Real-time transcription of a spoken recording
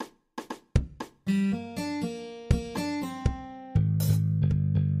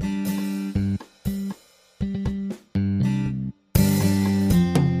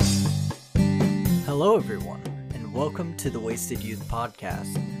welcome to the Wasted Youth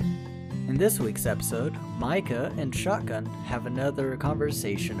Podcast. In this week's episode, Micah and Shotgun have another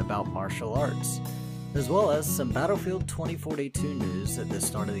conversation about martial arts, as well as some Battlefield 2042 news at the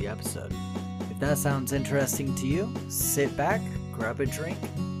start of the episode. If that sounds interesting to you, sit back, grab a drink,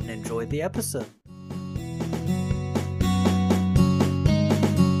 and enjoy the episode.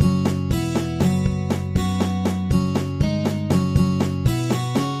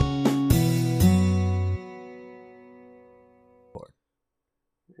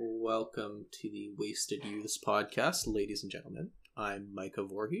 Welcome to the Wasted Youths Podcast, ladies and gentlemen. I'm Micah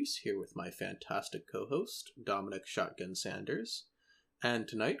Voorhees, here with my fantastic co-host, Dominic Shotgun Sanders. And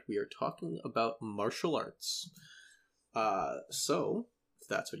tonight we are talking about martial arts. So, if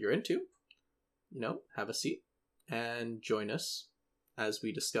that's what you're into, have a seat and join us as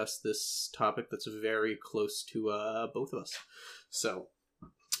we discuss this topic that's very close to both of us. So,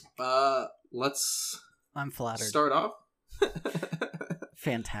 let's I'm flattered. Start off.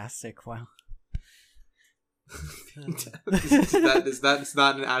 Fantastic, wow. That's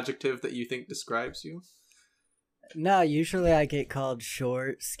not an adjective that you think describes you? No, usually I get called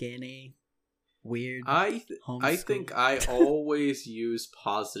short, skinny, weird. I think I always use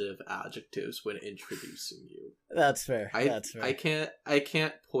positive adjectives when introducing you. That's fair. That's fair. I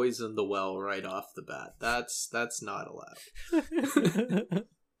can't poison the well right off the bat. That's not allowed.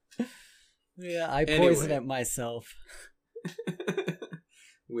 Yeah, I poison it myself.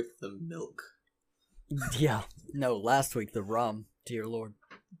 With the milk. Yeah. No, last week the rum. Dear Lord.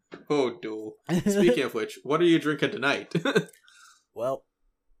 Oh, duel. Speaking of which, what are you drinking tonight? Well,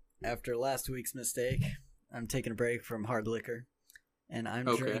 after last week's mistake, I'm taking a break from hard liquor, and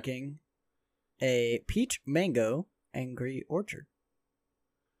I'm drinking a peach mango Angry Orchard.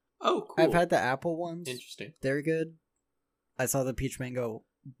 Oh, cool. I've had the apple ones. Interesting. They're good. I saw the peach mango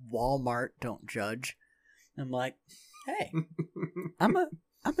Walmart, don't judge. I'm like, hey, I'm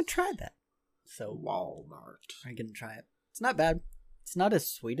gonna try that. So Walmart. I'm gonna try it. It's not bad. It's not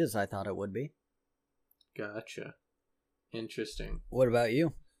as sweet as I thought it would be. Gotcha. Interesting. What about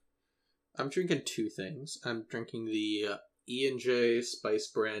you? I'm drinking two things. I'm drinking the E&J Spice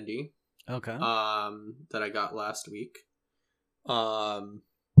Brandy. Okay. That I got last week.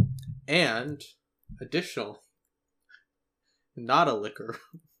 And additional, not a liquor.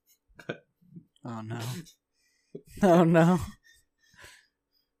 Oh no. Oh no.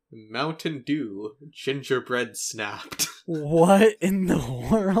 Mountain Dew gingerbread snapped. What in the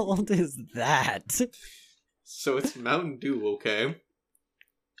world is that? So it's Mountain Dew, okay?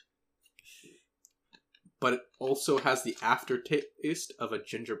 But it also has the aftertaste of a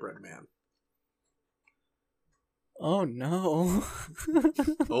gingerbread man. Oh no.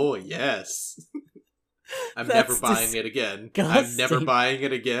 Oh yes. I'm That's never buying it again. I'm disgusting. never buying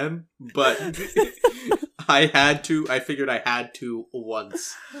it again, but I figured I had to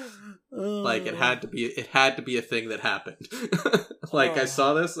once. Like it had to be a thing that happened. I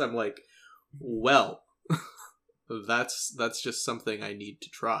saw this, I'm like, well, that's just something I need to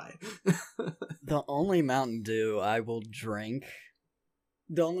try. The only Mountain Dew I will drink,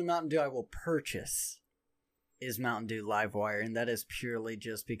 the only Mountain Dew I will purchase is Mountain Dew Livewire, and that is purely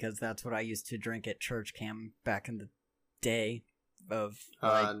just because that's what I used to drink at church camp back in the day of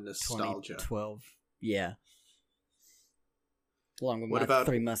nostalgia. 2012. Yeah. Along with What my about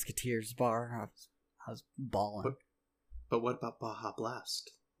Three Musketeers bar, I was balling. But what about Baja Blast?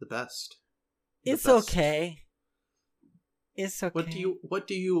 The best. It's okay. It's okay. What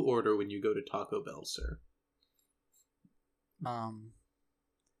do you order when you go to Taco Bell, sir?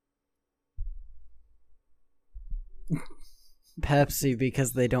 Pepsi,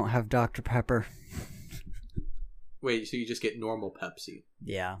 because they don't have Dr. Pepper. Wait, so you just get normal Pepsi?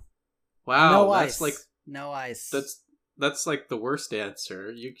 Yeah. Wow, No that's ice. No ice. That's like the worst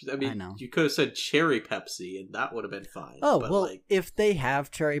answer. I know. You could have said cherry Pepsi, and that would have been fine. Oh, but well, if they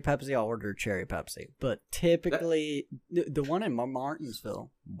have cherry Pepsi, I'll order cherry Pepsi. But typically, the one in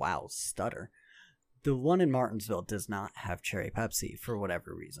Martinsville, wow, stutter. The one in Martinsville does not have cherry Pepsi for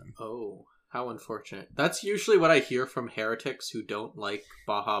whatever reason. Oh, how unfortunate. That's usually what I hear from heretics who don't like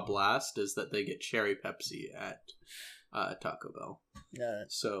Baja Blast, is that they get cherry Pepsi at Taco Bell.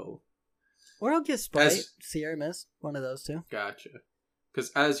 So... Or I'll get Sprite, Sierra Mist, one of those two. Gotcha. Because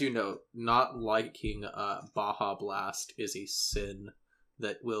as you know, not liking Baja Blast is a sin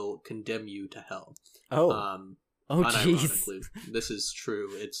that will condemn you to hell. Oh, jeez. Unironically, this is true.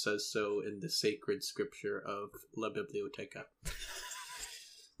 It says so in the sacred scripture of La Biblioteca.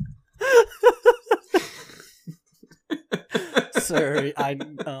 Sir, I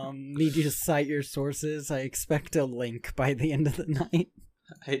need you to cite your sources. I expect a link by the end of the night.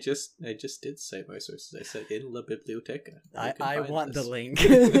 I just did say my sources. I said in La Biblioteca. I want the link.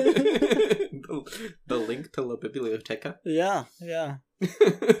 the link to La Biblioteca. Yeah.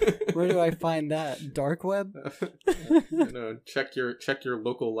 Where do I find that? Dark web? No, check your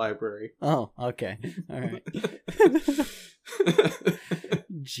local library. Oh, okay. All right.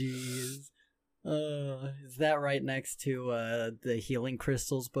 Jeez. Is that right next to the Healing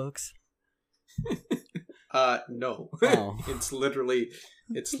Crystals books? No. Oh. It's literally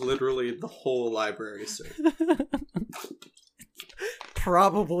the whole library, sir.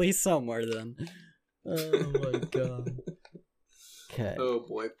 Probably somewhere then. Oh my god. Okay. Oh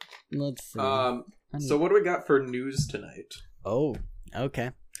boy. Let's see. So what do we got for news tonight? Oh,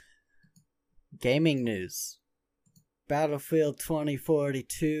 okay. Gaming news. Battlefield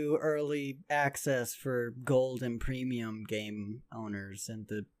 2042 early access for gold and premium game owners and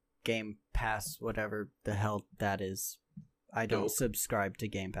the Game Pass, whatever the hell that is. I don't subscribe to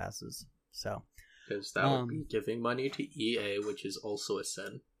Game Passes, so. Because that would be giving money to EA, which is also a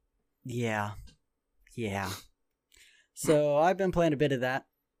sin. Yeah. So I've been playing a bit of that.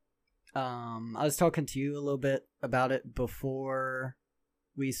 I was talking to you a little bit about it before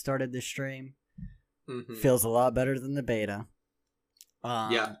we started the stream. Mm-hmm. Feels a lot better than the beta.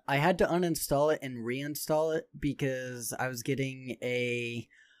 Yeah. I had to uninstall it and reinstall it because I was getting a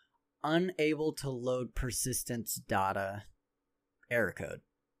unable to load persistence data error code,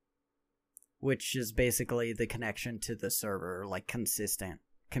 which is basically the connection to the server, like consistent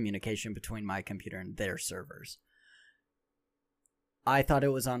communication between my computer and their servers. I thought it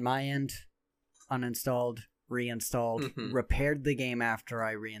was on my end, uninstalled, reinstalled, repaired the game after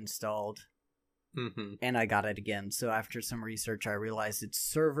I reinstalled, and I got it again. So after some research, I realized it's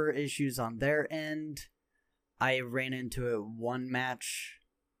server issues on their end. I ran into it one match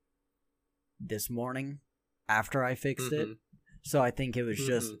this morning after I fixed it. So I think it was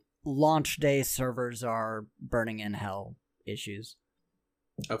just launch day servers are burning in hell issues.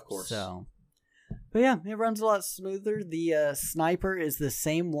 Of course. So, but yeah, it runs a lot smoother. The sniper is the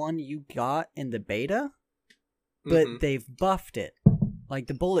same one you got in the beta, but they've buffed it. Like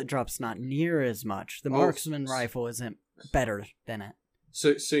the bullet drop's not near as much. The marksman rifle isn't better than it.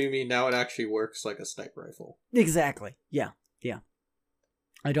 So you mean now it actually works like a sniper rifle? Exactly. Yeah.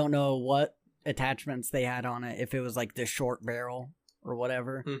 I don't know what attachments they had on it, if it was like the short barrel or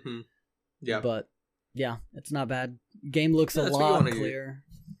whatever. Yeah. But yeah, it's not bad. Game looks a lot clearer.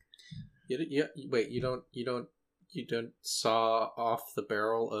 Wait, you don't saw off the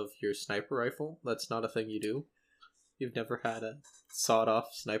barrel of your sniper rifle? That's not a thing you do? You've never had a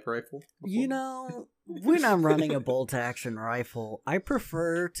sawed-off sniper rifle before? You know, when I'm running a bolt-action rifle, I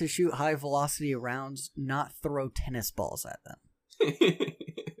prefer to shoot high-velocity rounds, not throw tennis balls at them.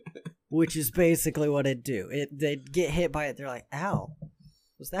 Which is basically what it'd do. They'd get hit by it, they're like, ow,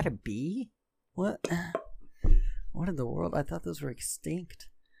 was that a bee? What? What in the world? I thought those were extinct.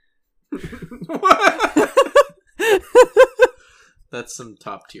 That's some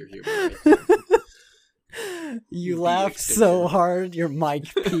top-tier humor right there. You laughed so hard, your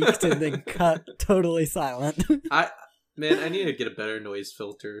mic peaked and then cut totally silent. I need to get a better noise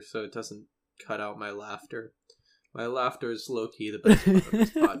filter so it doesn't cut out my laughter. My laughter is low-key the best part of this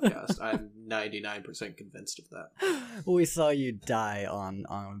podcast. I'm 99% convinced of that. We saw you die on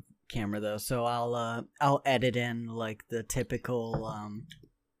camera though, so I'll edit in like the typical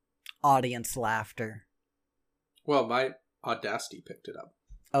audience laughter. Well, my Audacity picked it up.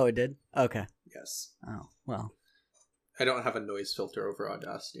 Oh, it did? Okay. Yes. Oh, well. I don't have a noise filter over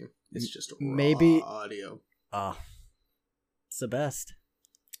Audacity. It's just maybe raw audio. It's the best.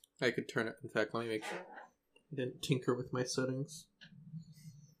 I could turn it. In fact, let me make sure. I didn't tinker with my settings.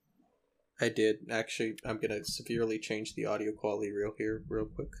 I did. Actually, I'm going to severely change the audio quality real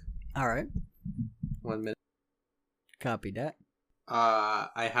quick. Alright. 1 minute. Copy that.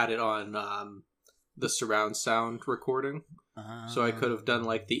 I had it on the surround sound recording. So I could have done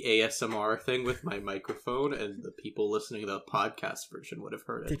like the ASMR thing with my microphone, and the people listening to the podcast version would have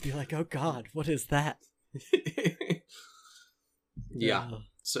heard it. They'd be like, oh god, what is that? Yeah.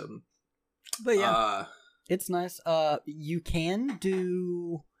 So, but yeah, it's nice. You can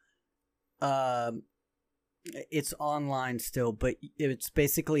do, it's online still, but it's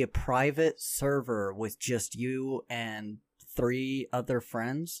basically a private server with just you and 3 other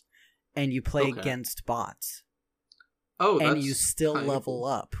friends, and you play against bots. Oh, and you still level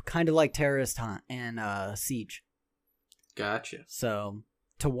up, kind of like Terrorist Hunt and Siege. Gotcha. So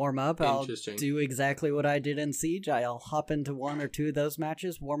to warm up, I'll do exactly what I did in Siege. I'll hop into 1 or 2 of those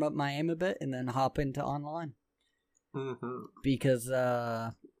matches, warm up my aim a bit, and then hop into online. Because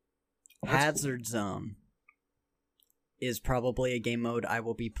Hazard Zone is probably a game mode I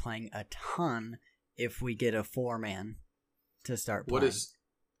will be playing a ton if we get a 4-man to start playing.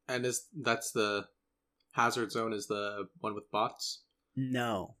 That's the Hazard Zone is the one with bots?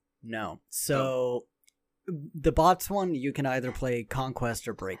 No. So the bots one, you can either play Conquest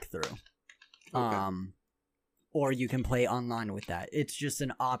or Breakthrough. Okay. Or you can play online with that. It's just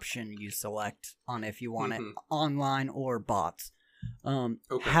an option you select on if you want it online or bots.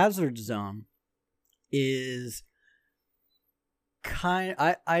 Hazard Zone is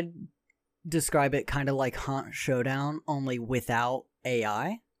I'd describe it kind of like Hunt Showdown, only without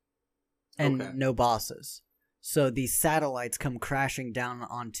AI and no bosses. So these satellites come crashing down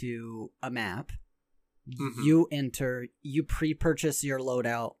onto a map. You enter, you pre-purchase your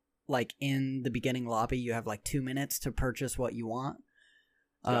loadout. Like in the beginning lobby, you have like 2 minutes to purchase what you want.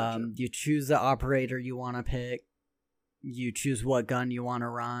 Gotcha. You choose the operator you want to pick. You choose what gun you want to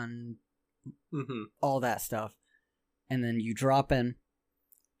run. All that stuff. And then you drop in,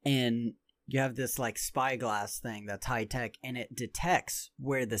 and you have this like spyglass thing that's high tech, and it detects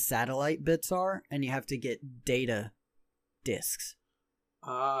where the satellite bits are, and you have to get data discs.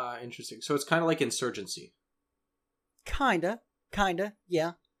 Ah, interesting. So it's kind of like Insurgency. Kinda,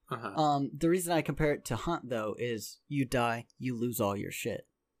 yeah. The reason I compare it to Hunt, though, is you die, you lose all your shit.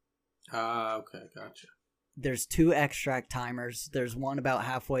 Ah, okay, gotcha. There's 2 extract timers. There's one about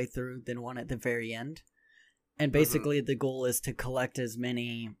halfway through, then one at the very end. And basically the goal is to collect as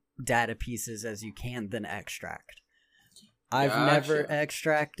many data pieces as you can, then extract. I've never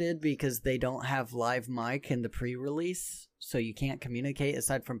extracted because they don't have live mic in the pre-release, so you can't communicate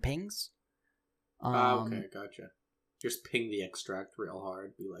aside from pings. Okay, gotcha. Just ping the extract real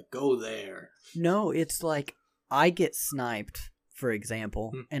hard. Be like, go there. No, it's like I get sniped, for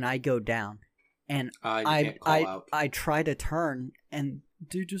example, and I go down. And I try to turn, and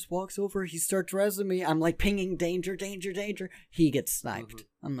dude just walks over. He starts rezzing me. I'm like pinging, danger, danger, danger. He gets sniped.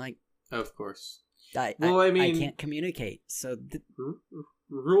 I'm like, of course. I can't communicate. So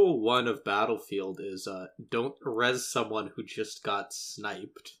rule 1 of Battlefield is don't res someone who just got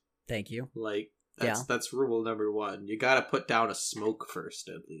sniped. Thank you. Like that's rule number 1. You gotta put down a smoke first,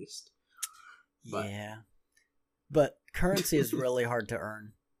 at least. But currency is really hard to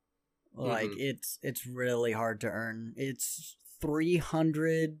earn. Like it's really hard to earn. It's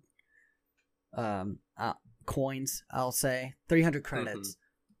 300 coins, I'll say 300 credits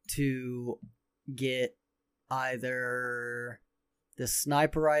to get either the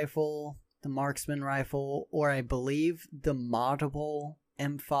sniper rifle, the marksman rifle, or I believe the moddable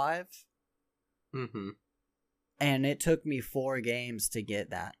M5. And it took me 4 games to get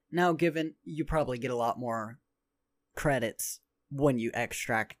that. Now, given you probably get a lot more credits when you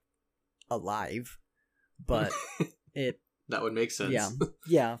extract alive, but that would make sense.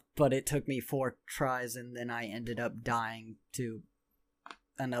 Yeah, but it took me 4 tries, and then I ended up dying to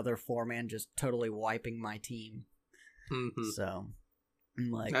another 4-man just totally wiping my team. So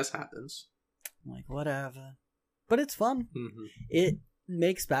I'm like, that happens. I'm like, whatever, but it's fun. It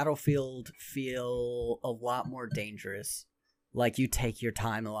makes Battlefield feel a lot more dangerous. Like you take your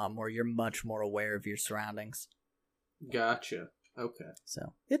time a lot more. You're much more aware of your surroundings. Gotcha. Okay.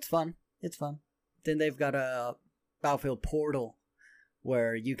 So it's fun. Then they've got a Battlefield Portal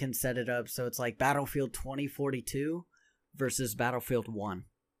where you can set it up so it's like Battlefield 2042 versus Battlefield 1.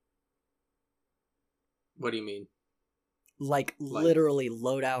 What do you mean? Like literally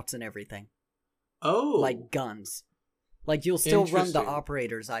loadouts and everything. Oh. Like guns. Like you'll still run the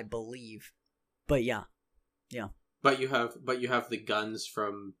operators, I believe. But yeah. But you have the guns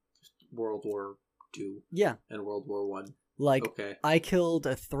from World War II. Yeah. And World War One. Like I killed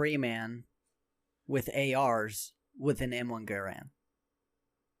a 3-man with ARs with an M1 Garand.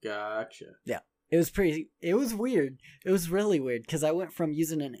 Gotcha. Yeah. It was weird. It was really weird because I went from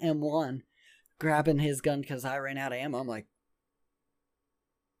using an M1, grabbing his gun because I ran out of ammo. I'm like,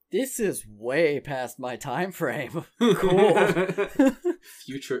 this is way past my time frame. Cool.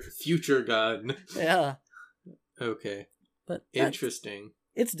 future gun. Yeah. Okay. But interesting.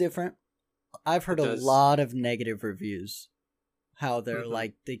 It's different. I've heard a lot of negative reviews. How they're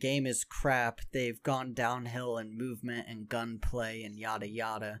like, the game is crap. They've gone downhill in movement and gunplay and yada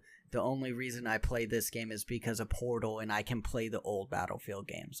yada. The only reason I play this game is because of Portal and I can play the old Battlefield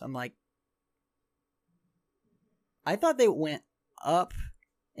games. I'm like, I thought they went up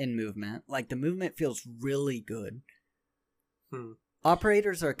in movement. Like, the movement feels really good.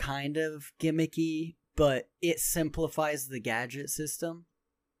 Operators are kind of gimmicky, but it simplifies the gadget system.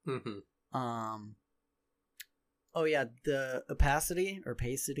 Oh yeah, the opacity or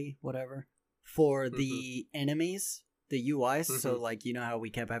opacity, whatever, for the enemies, the UIs. So like, you know how we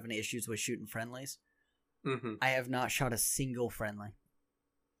kept having issues with shooting friendlies? Mm-hmm. I have not shot a single friendly.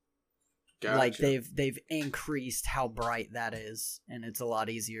 Gotcha. Like they've increased how bright that is, and it's a lot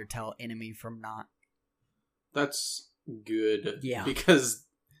easier to tell enemy from not. That's good. Yeah. Because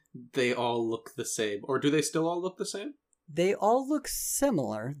they all look the same. Or do they still all look the same? They all look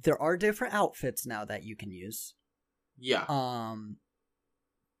similar. There are different outfits now that you can use. Yeah.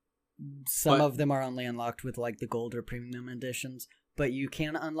 Some of them are only unlocked with like the gold or premium editions, but you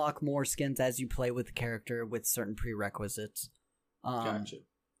can unlock more skins as you play with the character with certain prerequisites. Gotcha.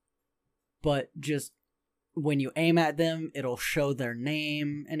 But just when you aim at them, it'll show their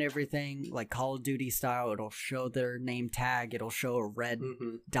name and everything, like Call of Duty style. It'll show their name tag. It'll show a red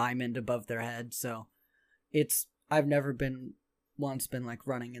diamond above their head. So I've never been like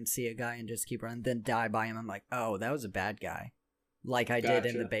running and see a guy and just keep running, then die by him. I'm like, oh, that was a bad guy. Like I did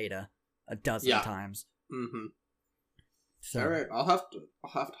in the beta a dozen times. Mm-hmm. So, all right, I'll have to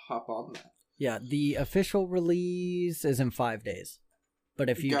hop on that. Yeah, the official release is in 5 days. But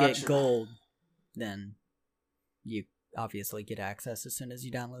if you get gold, then you obviously get access as soon as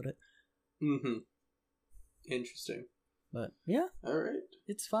you download it. Mm-hmm. Interesting. But yeah. All right.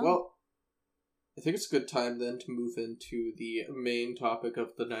 It's fun. Well, I think it's a good time then to move into the main topic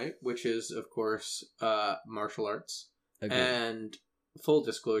of the night, which is, of course, martial arts. Agreed. And full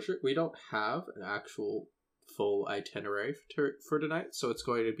disclosure, we don't have an actual full itinerary for tonight, so it's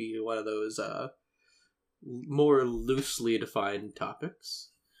going to be one of those more loosely defined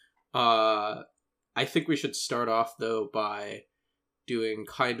topics. I think we should start off, though, by doing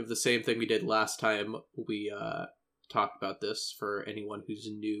kind of the same thing we did last time we talked about this for anyone who's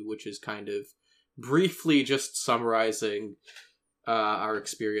new, which is kind of briefly just summarizing our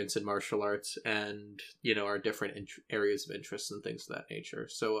experience in martial arts and, our different areas of interest and things of that nature.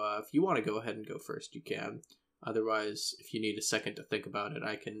 So if you want to go ahead and go first, you can. Otherwise, if you need a second to think about it,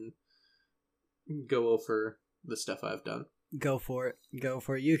 I can go over the stuff I've done. Go for it.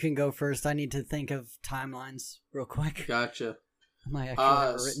 You can go first. I need to think of timelines real quick. Gotcha. I might actually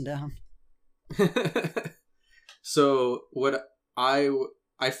have it written down. So what I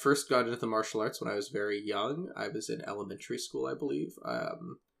first got into the martial arts when I was very young. I was in elementary school, I believe.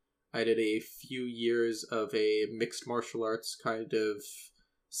 I did a few years of a mixed martial arts kind of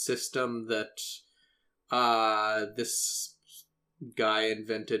system that this guy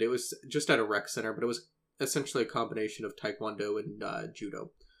invented. It was just at a rec center, but it was essentially a combination of taekwondo and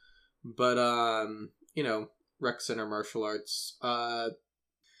judo. But rec center martial arts.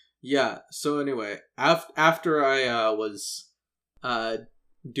 Yeah. So anyway, after I was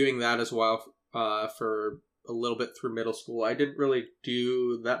doing that as well for a little bit through middle school, I didn't really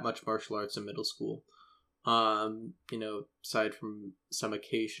do that much martial arts in middle school. Aside from some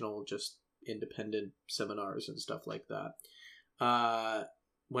occasional just independent seminars and stuff like that.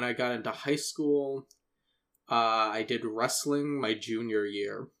 When I got into high school, I did wrestling my junior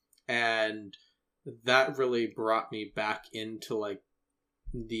year, and that really brought me back into like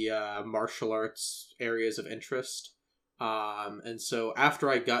the martial arts areas of interest. And so after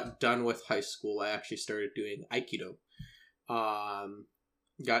I got done with high school, I actually started doing Aikido.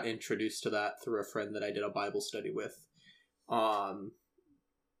 Got introduced to that through a friend that I did a Bible study with. And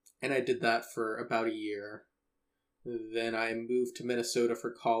I did that for about a year. Then I moved to Minnesota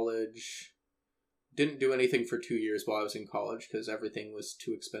for college. Didn't do anything for 2 years while I was in college because everything was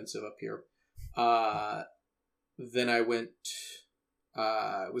too expensive up here. Then I was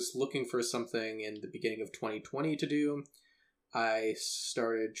looking for something in the beginning of 2020 to do. I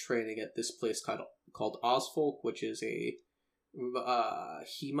started training at this place called Osfolk, which is a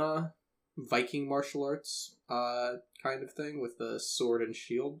HEMA Viking martial arts kind of thing with a sword and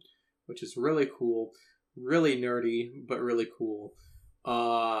shield, which is really cool, really nerdy, but really cool.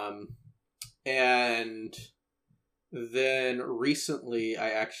 And then recently I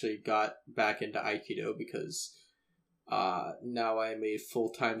actually got back into Aikido because now I'm a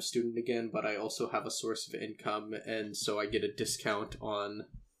full-time student again, but I also have a source of income, and so I get a discount on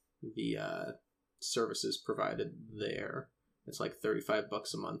the services provided there. It's like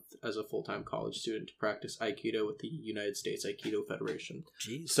 $35 a month as a full-time college student to practice Aikido with the United States Aikido Federation.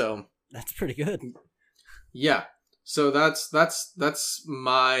 Jeez. So that's pretty good. Yeah. So that's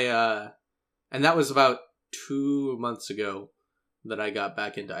my and that was about 2 months ago that I got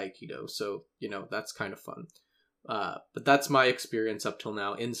back into Aikido. So, that's kind of fun. But that's my experience up till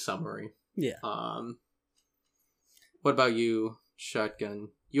now in summary. Yeah. What about you, Shotgun?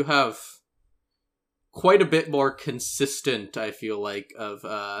 You have quite a bit more consistent, I feel like,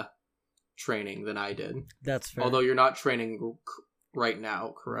 of training than I did. That's fair. Although you're not training right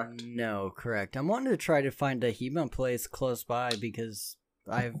now, correct? No, correct. I'm wanting to try to find a HEMA place close by because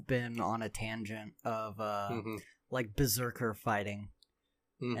I've been on a tangent of like berserker fighting,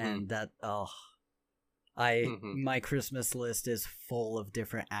 and that my Christmas list is full of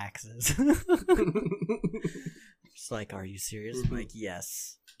different axes. It's like, are you serious? I'm like,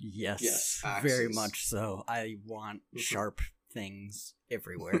 yes, very much so. I want sharp things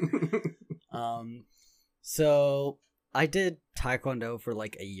everywhere. So I did Taekwondo for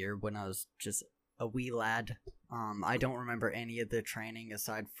like a year when I was just a wee lad. I don't remember any of the training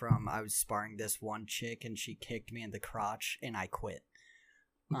aside from I was sparring this one chick and she kicked me in the crotch and I quit.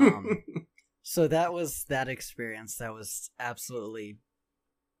 So that was that experience. That was absolutely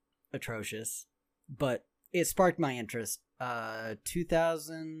atrocious, but it sparked my interest.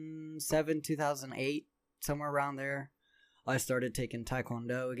 2007, 2008, somewhere around there, I started taking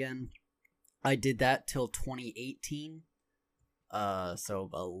Taekwondo again. I did that till 2018.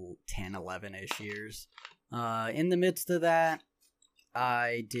 So 10, 11-ish years. In the midst of that,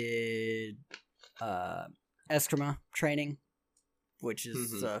 I did Eskrima training, which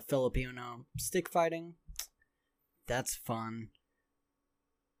is Filipino stick fighting. That's fun.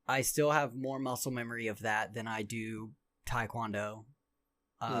 I still have more muscle memory of that than I do Taekwondo.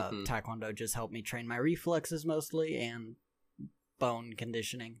 Taekwondo just helped me train my reflexes mostly and bone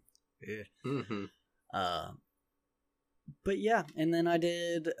conditioning. But yeah, and then I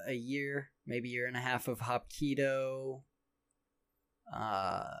did a year, maybe year and a half of Hapkido. I'm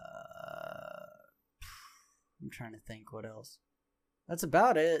trying to think what else. That's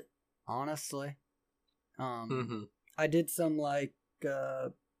about it, honestly. I did some like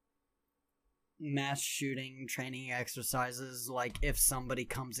mass shooting training exercises, like if somebody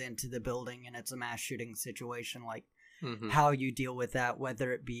comes into the building and it's a mass shooting situation, like how you deal with that,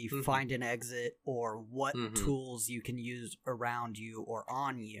 whether it be find an exit or what tools you can use around you or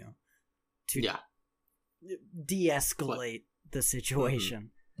on you to de-escalate the situation.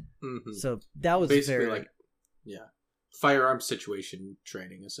 So that was basically very firearm situation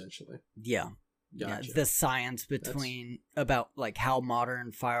training, essentially. Gotcha. Yeah, the science between about like how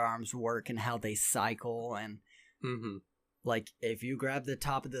modern firearms work and how they cycle, and like if you grab the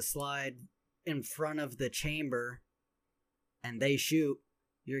top of the slide in front of the chamber and they shoot,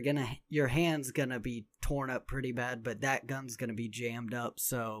 your hand's gonna be torn up pretty bad, but that gun's gonna be jammed up,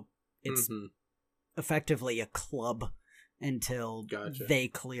 so it's effectively a club until they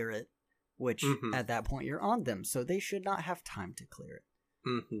clear it, which at that point you're on them, so they should not have time to clear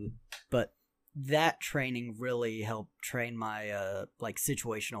it. But that training really helped train my like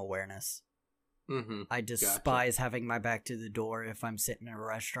situational awareness. I despise having my back to the door if I'm sitting in a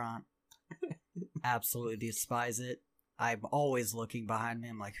restaurant. Absolutely despise it. I'm always looking behind me.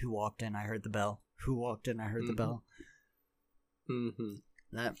 I'm like, who walked in? I heard the bell. Who walked in? I heard the bell.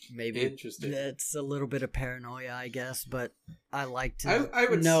 That maybe that's a little bit of paranoia, I guess, but I like to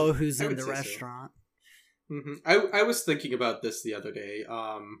know who's in the restaurant. So. I was thinking about this the other day.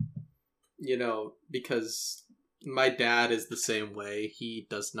 You know, because my dad is the same way. He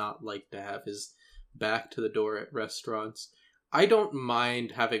does not like to have his back to the door at restaurants. I don't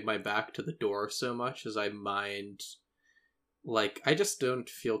mind having my back to the door so much as I mind, like, I just don't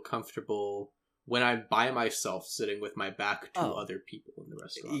feel comfortable when I'm by myself sitting with my back to other people in the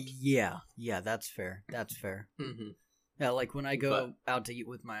restaurant. Yeah, that's fair. That's fair. Yeah, like when I go out to eat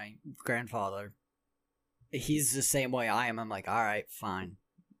with my grandfather, he's the same way I am. I'm like, all right, fine.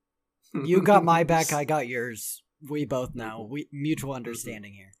 You got my back, I got yours. We both know. We mutual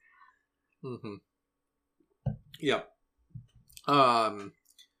understanding here. Yeah.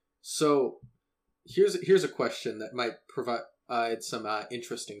 So here's a question that might provide some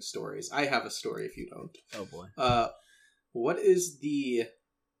interesting stories. I have a story if you don't. Oh boy. What is the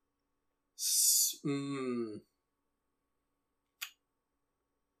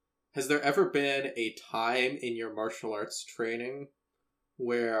has there ever been a time in your martial arts training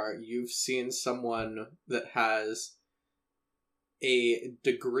where you've seen someone that has a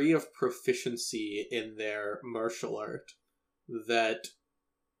degree of proficiency in their martial art that,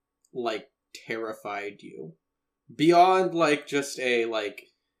 like, terrified you? Beyond, like, just a, like,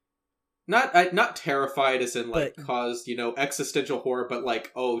 not terrified as in, like, caused, you know, existential horror, but,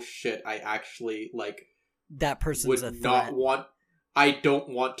 like, oh shit, I actually, like, that person's would not want, I don't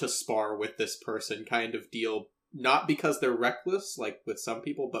want to spar with this person kind of deal. Not because they're reckless, like with some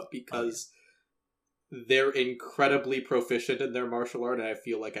people, but because they're incredibly proficient in their martial art, and I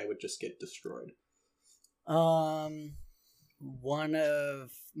feel like I would just get destroyed. One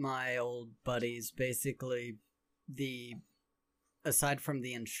of my old buddies, basically, aside from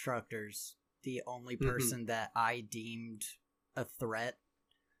the instructors, the only person that I deemed a threat.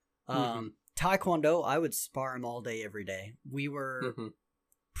 Taekwondo, I would spar him all day, every day. We were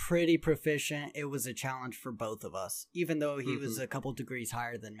pretty proficient. It was a challenge for both of us, even though he was a couple degrees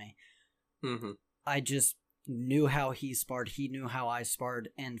higher than me. I just knew how he sparred, he knew how I sparred,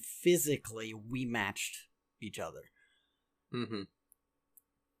 and physically we matched each other.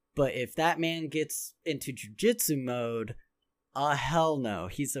 But if that man gets into jujitsu mode, hell no.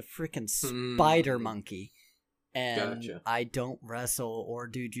 He's a freaking spider monkey. And Gotcha. I don't wrestle or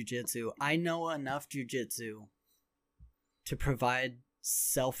do jujitsu. I know enough jujitsu to provide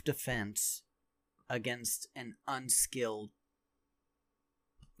self-defense against an unskilled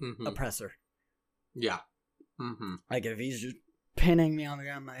oppressor. Yeah. Like, if he's just pinning me on the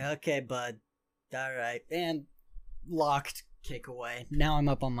ground, I'm like, okay, bud. Alright. And locked, kick away. Now I'm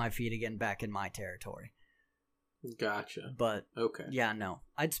up on my feet again, back in my territory. Gotcha. But, okay. Yeah, no.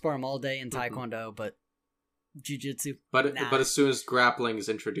 I'd spar him all day in Taekwondo, but jiu-jitsu, But nah. but as soon as grappling is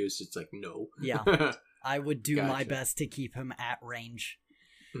introduced, it's like, no. Yeah. I would do my Gotcha. best to keep him at range.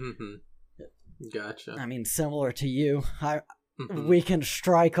 Gotcha. I mean, similar to you. We can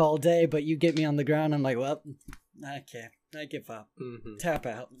strike all day, but you get me on the ground, I'm like, well, okay, I give up. Tap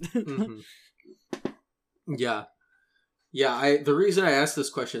out. Yeah. The reason I asked this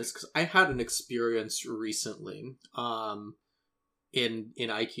question is because I had an experience recently, in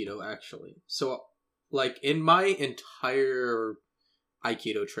Aikido, actually. So, like, in my entire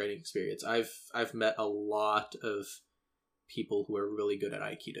Aikido training experience, I've met a lot of people who are really good at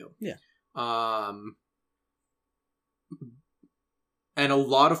Aikido. Yeah. And a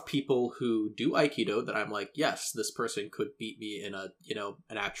lot of people who do Aikido that I'm like, yes, this person could beat me in an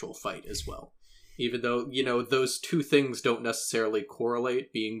actual fight as well. Even though, those two things don't necessarily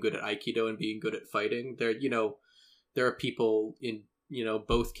correlate, being good at Aikido and being good at fighting. There are people in,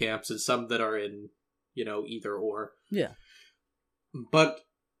 both camps, and some that are in, either or. Yeah. But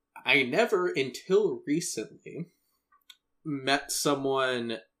I never, until recently, met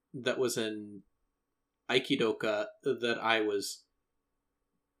someone that was an Aikidoka that I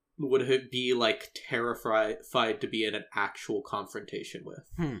would be, like, terrified to be in an actual confrontation with.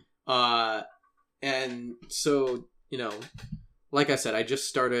 And so, like I said, I just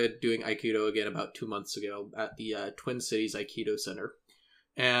started doing Aikido again about 2 months ago at the Twin Cities Aikido Center.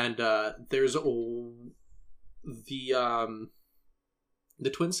 And there's the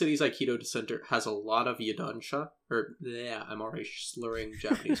Twin Cities Aikido Center has a lot of Yodansha, I'm already slurring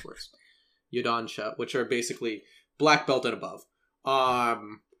Japanese words. Yodansha, which are basically black belt and above.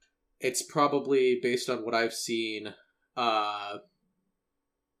 It's probably, based on what I've seen, I've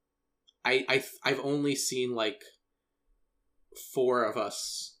only seen like 5 of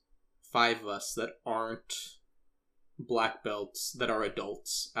us that aren't black belts that are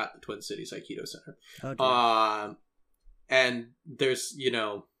adults at the Twin Cities Aikido Center. Oh, and there's,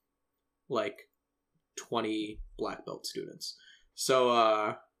 like 20 black belt students.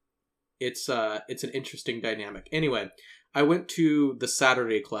 So it's an interesting dynamic. Anyway, I went to the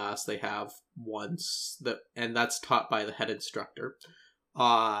Saturday class they have once, and that's taught by the head instructor.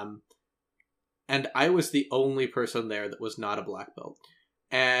 And I was the only person there that was not a black belt.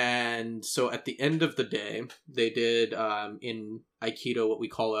 And so at the end of the day, they did, in Aikido, what we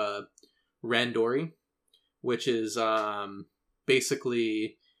call a randori, which is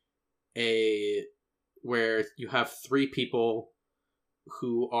basically where you have 3 people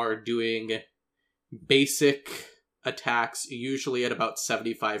who are doing basic attacks, usually at about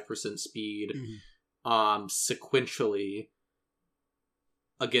 75% speed, sequentially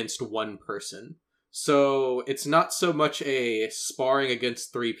against one person. So it's not so much a sparring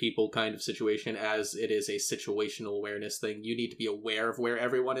against 3 people kind of situation as it is a situational awareness thing. You need to be aware of where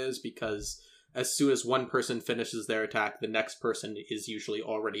everyone is, because as soon as one person finishes their attack, the next person is usually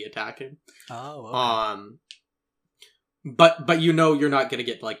already attacking. Oh, okay. But you're not going to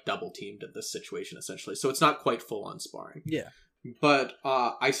get, like, double teamed in this situation, essentially. So it's not quite full on sparring. Yeah. But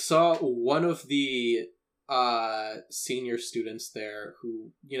I saw one of the senior students there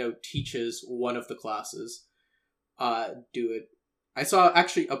who, teaches one of the classes do it. I saw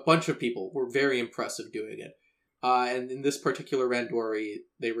actually a bunch of people were very impressive doing it. And in this particular randori,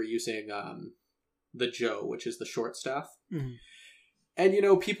 they were using the Jo, which is the short staff. Mm-hmm.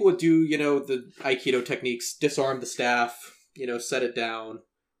 And, people would do, the Aikido techniques, disarm the staff, set it down,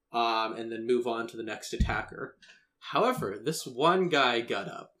 and then move on to the next attacker. However, this one guy got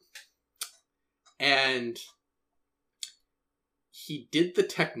up, and he did the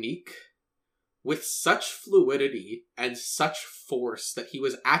technique with such fluidity and such force that he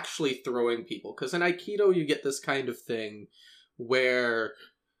was actually throwing people. Because in Aikido, you get this kind of thing where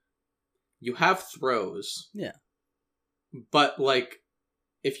you have throws. Yeah. But, like,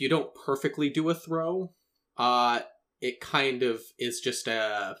 if you don't perfectly do a throw, it kind of is just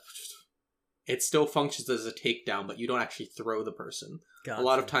it still functions as a takedown, but you don't actually throw the person. Gotcha. A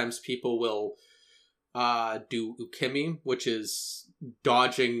lot of times people will do ukemi, which is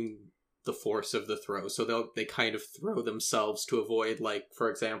dodging the force of the throw. So they kind of throw themselves to avoid, like, for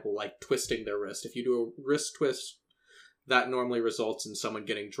example, like twisting their wrist. If you do a wrist twist, that normally results in someone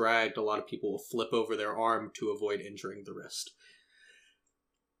getting dragged. A lot of people will flip over their arm to avoid injuring the wrist.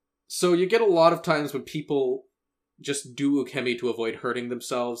 So you get a lot of times when people just do ukemi to avoid hurting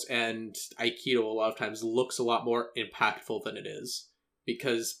themselves, and Aikido a lot of times looks a lot more impactful than it is.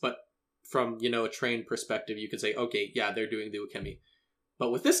 But from, a trained perspective, you could say, okay, yeah, they're doing the ukemi.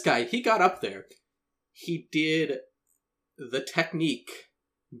 But with this guy, he got up there. He did the technique,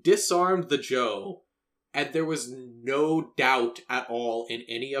 disarmed the Joe, and there was no doubt at all in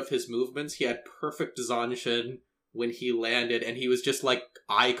any of his movements. He had perfect zanshin when he landed, and he was just like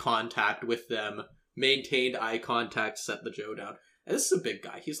eye contact with them, maintained eye contact, set the Joe down. And this is a big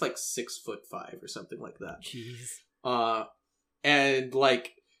guy. He's like 6'5" or something like that. Jeez. And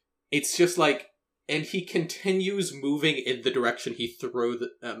like, it's just like, and he continues moving in the direction he threw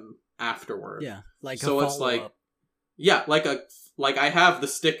them afterward. Yeah, like so a it's like, up. Yeah, like I have the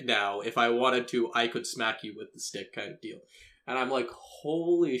stick now. If I wanted to, I could smack you with the stick, kind of deal. And I'm like,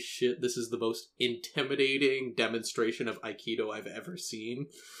 holy shit, this is the most intimidating demonstration of Aikido I've ever seen.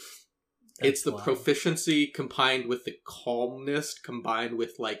 It's the proficiency combined with the calmness, combined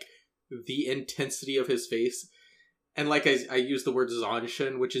with like the intensity of his face. And like I use the word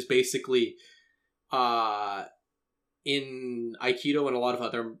zanshin, which is basically in Aikido and a lot of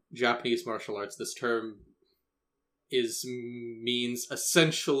other Japanese martial arts, this term means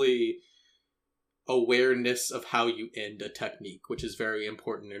essentially awareness of how you end a technique, which is very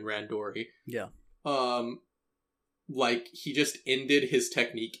important in Randori. Yeah. Like, he just ended his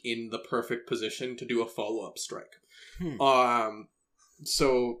technique in the perfect position to do a follow-up strike.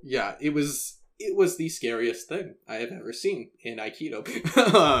 So yeah, it was the scariest thing I have ever seen in Aikido.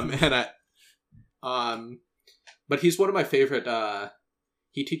 But he's one of my favorite,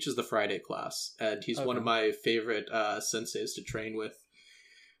 he teaches the Friday class, and he's one of my favorite senseis to train with,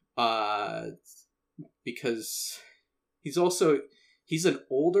 because he's an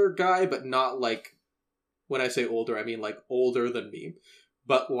older guy, but not like, when I say older, I mean like older than me,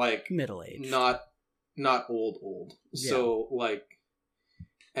 but like middle-aged, not old. Yeah. So like,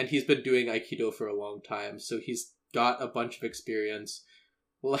 and he's been doing Aikido for a long time, so he's got a bunch of experience.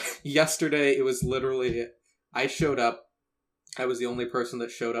 Yesterday, it was literally, I showed up. I was the only person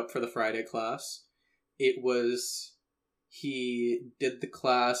that showed up for the Friday class. He did the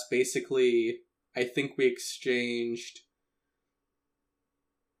class, basically, I think we exchanged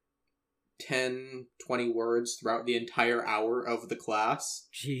 10, 20 words throughout the entire hour of the class.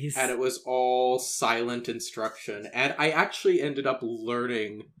 Jeez. And it was all silent instruction. And I actually ended up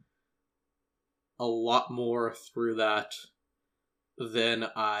learning a lot more through that than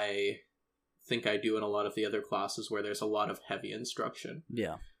I think I do in a lot of the other classes where there's a lot of heavy instruction.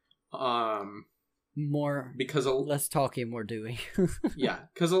 Yeah. Less talking, more doing. Yeah,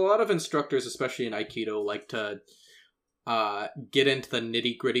 because a lot of instructors, especially in Aikido, like to get into the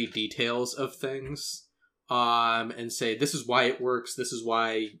nitty-gritty details of things, and say, this is why it works, this is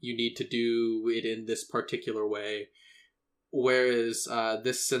why you need to do it in this particular way. Whereas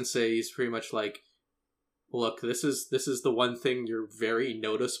this sensei is pretty much like, look, this is the one thing you're very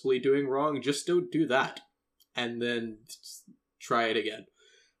noticeably doing wrong, just don't do that. And then try it again.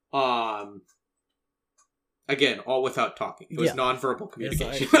 Again, all without talking. It was nonverbal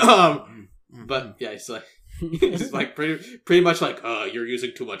communication. But yeah, it's like pretty much like, you're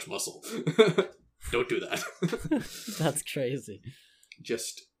using too much muscle. Don't do that. That's crazy.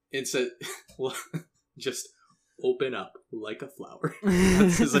 Just open up like a flower.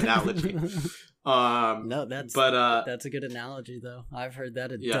 That's his analogy. No, that's a good analogy though. I've heard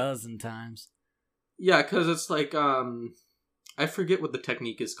that a dozen times. Yeah, because it's like, I forget what the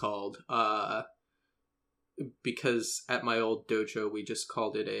technique is called. Because at my old dojo we just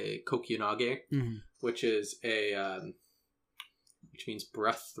called it a kokyunage, which is which means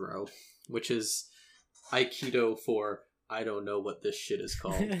breath throw, which is Aikido for I don't know what this shit is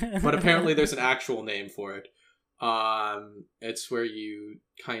called, but apparently there's an actual name for it. It's where you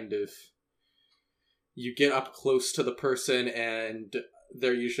you get up close to the person and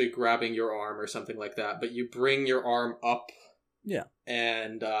they're usually grabbing your arm or something like that, but you bring your arm up,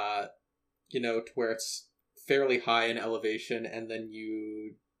 and to where it's fairly high in elevation, and then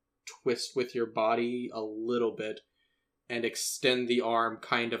you twist with your body a little bit and extend the arm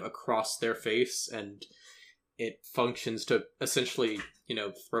kind of across their face, and it functions to essentially,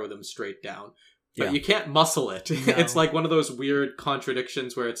 throw them straight down. but Yeah. you can't muscle it. No. It's like one of those weird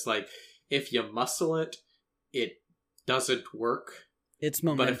contradictions where it's like, if you muscle it, it doesn't work. It's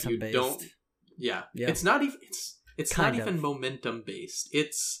But momentum if you based. don't, yeah, Yeah. it's not even it's not Kind even of. momentum based.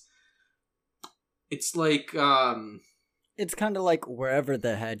 It's like It's kind of like wherever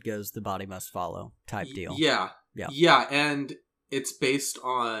the head goes, the body must follow type deal. Yeah. Yeah. And it's based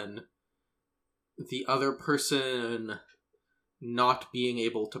on the other person not being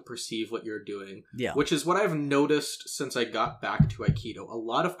able to perceive what you're doing. Yeah. Which is what I've noticed since I got back to Aikido. A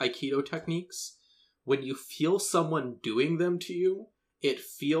lot of Aikido techniques, when you feel someone doing them to you, it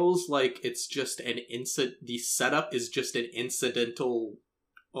feels like it's just the setup is just an incidental,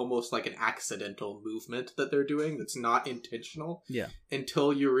 almost like an accidental movement that they're doing that's not intentional. Yeah.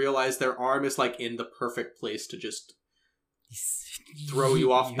 Until you realize their arm is like in the perfect place to just throw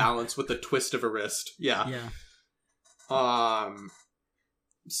you off balance with the twist of a wrist. Yeah. Yeah.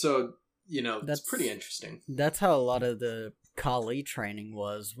 So, that's That's pretty interesting. That's how a lot of the Kali training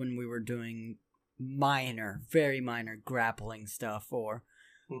was when we were doing very minor grappling stuff, or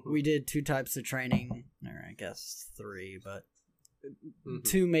we did 2 types of training, or I guess 3, but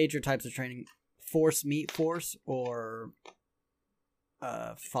 2 major types of training: force meet force, or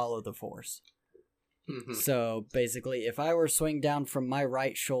follow the force. So basically, if I were swing down from my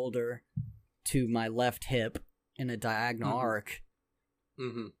right shoulder to my left hip in a diagonal arc,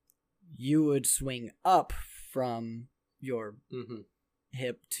 you would swing up from your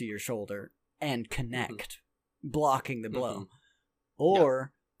hip to your shoulder and connect, blocking the blow.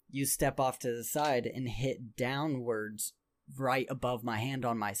 Or you step off to the side and hit downwards right above my hand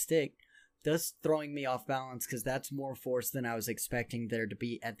on my stick, thus throwing me off balance because that's more force than I was expecting there to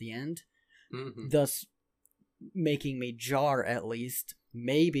be at the end. Thus making me jar, at least,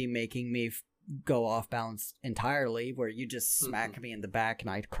 maybe making me go off balance entirely, where you just smack me in the back and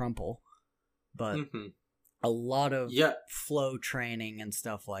I crumple. But a lot of flow training and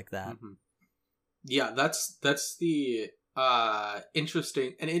stuff like that. Yeah, that's the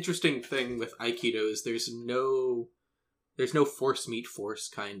interesting thing with Aikido is there's no force meet force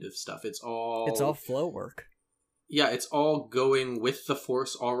kind of stuff. It's all flow work. Yeah, it's all going with the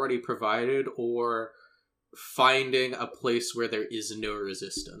force already provided, or finding a place where there is no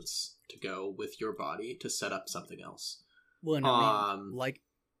resistance to go with your body to set up something else. Well, and I mean, like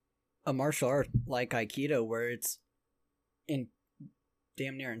a martial art like Aikido, where it's in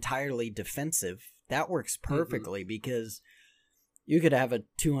damn near entirely defensive, that works perfectly because you could have a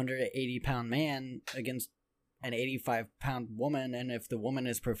 280-pound man against an 85-pound woman, and if the woman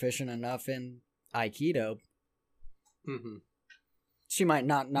is proficient enough in Aikido, she might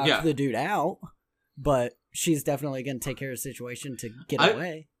not knock the dude out, but she's definitely going to take care of the situation to get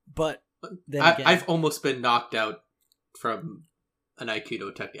away. But then again, I've almost been knocked out from an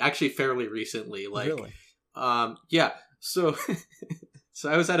Aikido technique, actually fairly recently. Like, really? Yeah. So,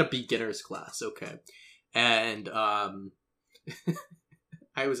 so I was at a beginner's class, okay, and I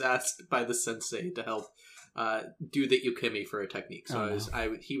was asked by the sensei to help do the ukemi for a technique. So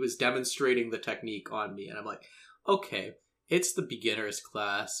he was demonstrating the technique on me, and I'm like, okay, it's the beginner's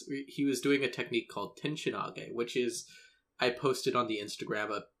class. He was doing a technique called Tenchinage, which is, I posted on the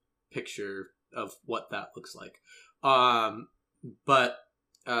Instagram a picture of what that looks like. But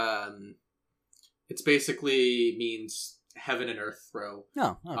it's basically means heaven and earth throw.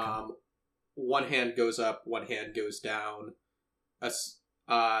 Oh, okay. One hand goes up, one hand goes down.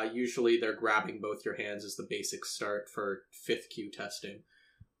 Usually they're grabbing both your hands as the basic start for 5th Q testing.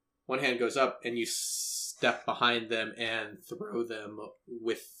 One hand goes up and you step behind them and throw them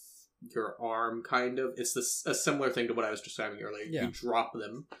with your arm, kind of. It's a similar thing to what I was describing earlier. Yeah. You drop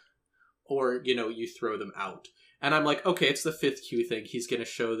them, or, you throw them out. And I'm like, okay, it's the 5th Q thing. He's going to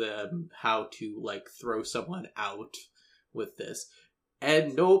show them how to, like, throw someone out with this.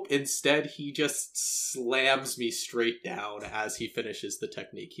 And nope, instead he just slams me straight down as he finishes the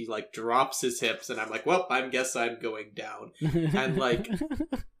technique. He, like, drops his hips, and I'm like, well, I guess I'm going down. And, like,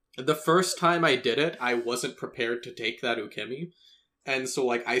 the first time I did it, I wasn't prepared to take that ukemi. And so,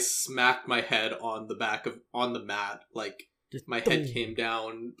 like, I smacked my head on the mat. Like, my head came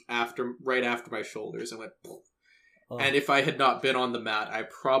down right after my shoulders and went, poof. And if I had not been on the mat, I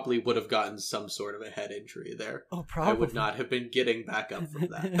probably would have gotten some sort of a head injury there. Oh, probably. I would not have been getting back up from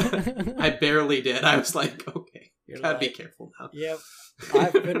that. I barely did. I was like, okay, gotta be careful now. Yep.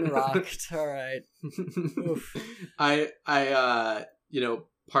 I've been rocked. All right. Oof. I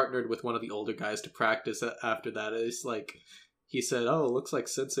partnered with one of the older guys to practice after that. It's like, he said, oh, looks like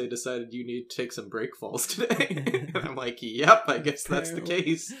Sensei decided you need to take some break falls today. And I'm like, yep, I guess that's the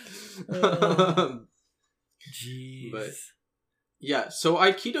case. Jeez. But Yeah, so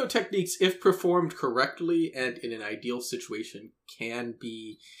Aikido techniques, if performed correctly and in an ideal situation, can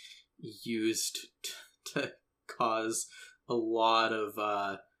be used to cause a lot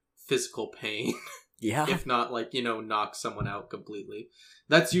of physical pain. Yeah. If not, like, knock someone out completely.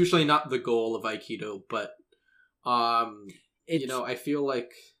 That's usually not the goal of Aikido, but, I feel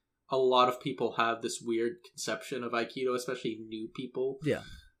like a lot of people have this weird conception of Aikido, especially new people. Yeah.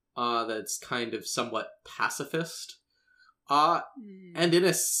 That's kind of somewhat pacifist. And in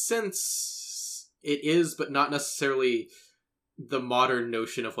a sense, it is, but not necessarily the modern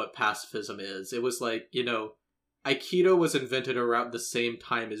notion of what pacifism is. It was like, Aikido was invented around the same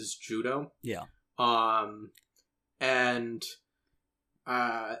time as Judo. Yeah. And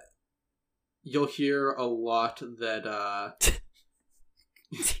you'll hear a lot that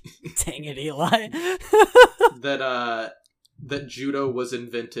dang it, Eli. that Judo was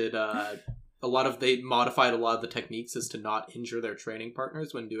invented. They modified a lot of the techniques as to not injure their training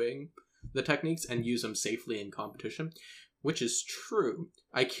partners when doing the techniques and use them safely in competition, which is true.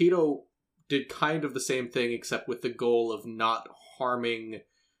 Aikido did kind of the same thing, except with the goal of not harming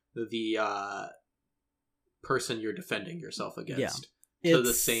the person you're defending yourself against to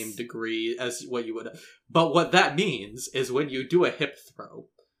the same degree as what you would. But what that means is when you do a hip throw,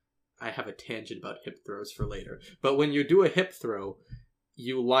 I have a tangent about hip throws for later, but when you do a hip throw,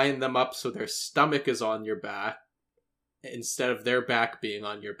 you line them up so their stomach is on your back instead of their back being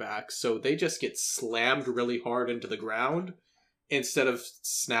on your back, so they just get slammed really hard into the ground instead of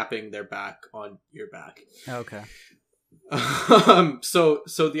snapping their back on your back. Okay.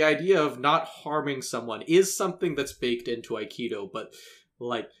 So the idea of not harming someone is something that's baked into Aikido, but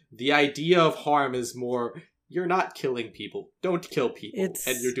like the idea of harm is more, you're not killing people. Don't kill people.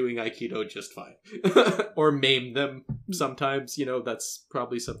 And you're doing Aikido just fine. Or maim them sometimes. That's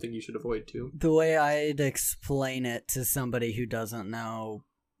probably something you should avoid too. The way I'd explain it to somebody who doesn't know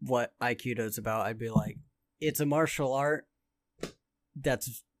what Aikido's about, I'd be like, it's a martial art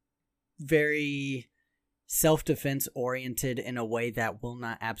that's very self-defense oriented in a way that will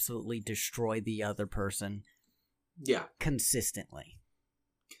not absolutely destroy the other person. Yeah. Consistently.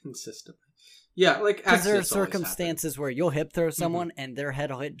 Yeah, like because there are circumstances where you'll hip throw someone and their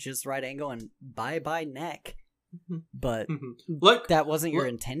head will hit just right angle and bye neck. But that wasn't your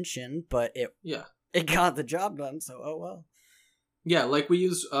intention, but it got the job done, so oh well. Yeah, like we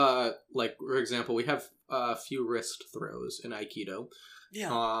use like for example, we have a few wrist throws in Aikido.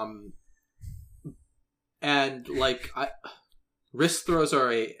 Yeah. And like wrist throws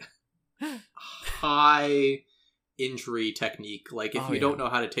are a high injury technique. Like if you don't know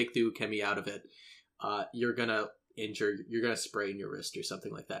how to take the ukemi out of it, you're gonna sprain your wrist or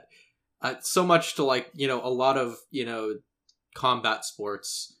something like that. So much to like, a lot of, combat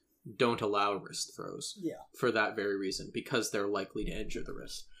sports don't allow wrist throws for that very reason, because they're likely to injure the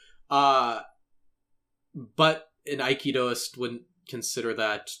wrist. But an Aikidoist wouldn't consider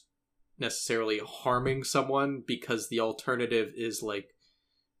that necessarily harming someone, because the alternative is like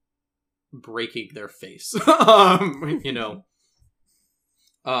breaking their face.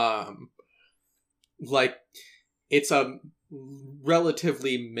 Like it's a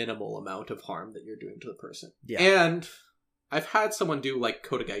relatively minimal amount of harm that you're doing to the person. Yeah. And I've had someone do like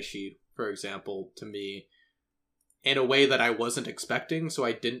Kotegaeshi, for example, to me in a way that I wasn't expecting, so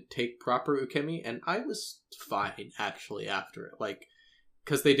I didn't take proper ukemi, and I was fine actually after it. Like,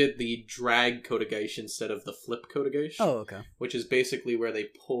 because they did the drag Kotegaeshi instead of the flip Kotegaeshi. Oh, okay. Which is basically where they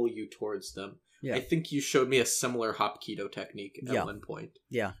pull you towards them. Yeah. I think you showed me a similar Hapkido technique at one point.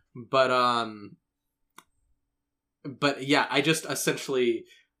 Yeah. But yeah, I just essentially,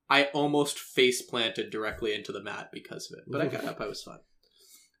 I almost face planted directly into the mat because of it. But I got up, I was fine.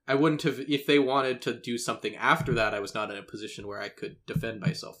 I wouldn't have, if they wanted to do something after that, I was not in a position where I could defend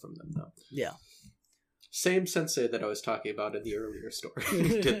myself from them, though. Yeah. Same sensei that I was talking about in the earlier story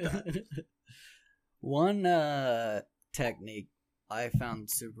did that. One technique I found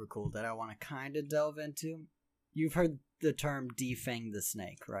super cool that I want to kind of delve into. You've heard the term defang the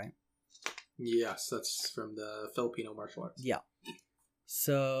snake, right? Yes, that's from the Filipino martial arts. Yeah.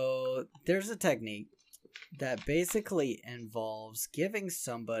 So there's a technique that basically involves giving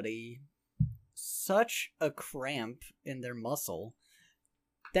somebody such a cramp in their muscle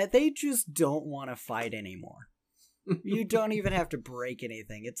that they just don't want to fight anymore. You don't even have to break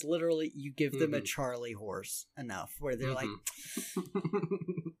anything. It's literally, you give them a Charlie horse enough where they're like,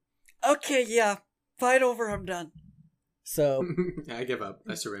 okay, yeah, fight over, I'm done. So I give up.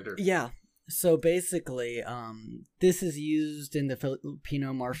 I surrender. Yeah. So basically, this is used in the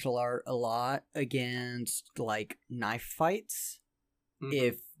Filipino martial art a lot against like knife fights.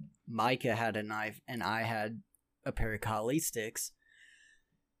 If Micah had a knife and I had a pair of Kali sticks.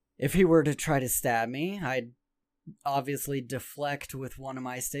 If he were to try to stab me, I'd obviously deflect with one of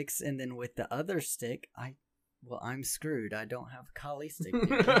my sticks, and then with the other stick, I'm screwed. I don't have a Kali stick.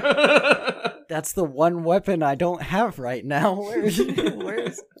 That's the one weapon I don't have right now. Where is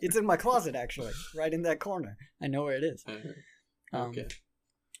it's in my closet, actually, right in that corner. I know where it is. Okay.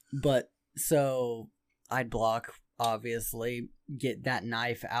 But so I'd block, obviously, get that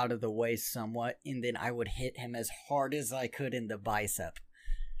knife out of the way somewhat, and then I would hit him as hard as I could in the bicep.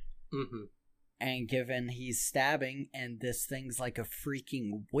 Mm-hmm. And given he's stabbing and this thing's like a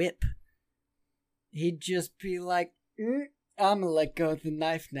freaking whip, he'd just be like, I'm gonna let go of the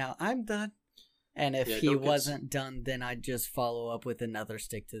knife now. I'm done. And if he wasn't done, then I'd just follow up with another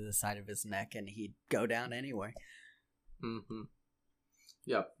stick to the side of his neck and he'd go down anyway. Mm-hmm.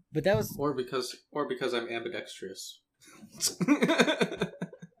 Yep. But that was... Or because I'm ambidextrous.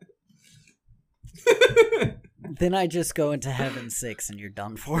 Then I just go into Heaven 6 and you're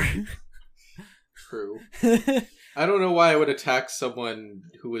done for. True. I don't know why I would attack someone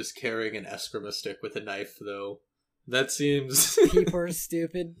who was carrying an Eskrima stick with a knife, though. That seems... People are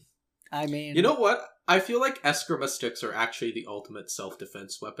stupid. I mean... You know what? I feel like Eskrima sticks are actually the ultimate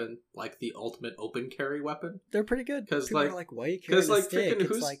self-defense weapon. Like, the ultimate open carry weapon. They're pretty good. Because, people are like, why are you carrying a stick?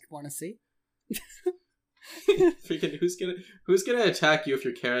 It's like, want to see? Freaking, who's gonna attack you if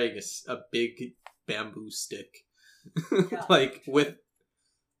you're carrying a big bamboo stick? Like, with...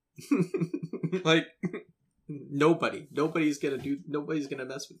 like, nobody's gonna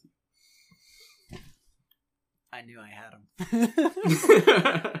mess with you. I knew I had him.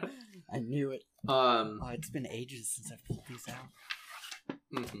 I knew it. It's been ages since I've pulled these out.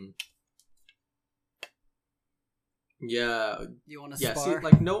 Mm-hmm. Yeah. You want to spar? spar? See,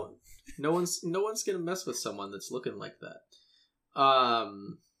 like no one's gonna mess with someone that's looking like that.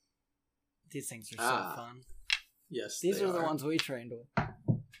 These things are so fun. Yes, these are the ones we trained with.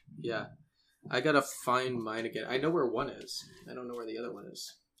 Yeah, I gotta find mine again. I know where one is. I don't know where the other one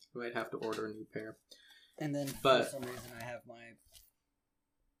is. I might have to order a new pair. And then for some reason I have my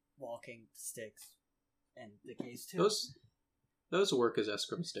walking sticks and the case too. Those work as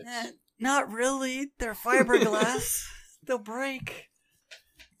Eskrima sticks. Not really. They're fiberglass. They'll break.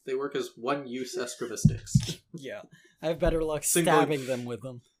 They work as one-use Eskrima sticks. Yeah, I have better luck stabbing them with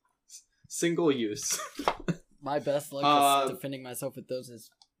them. Single use. My best luck defending myself with those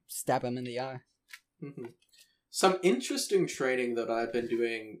is stab them in the eye. Mm-hmm. Some interesting training that I've been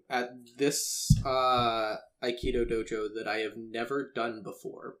doing at this Aikido dojo that I have never done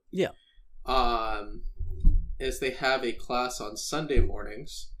before. Yeah. Is they have a class on Sunday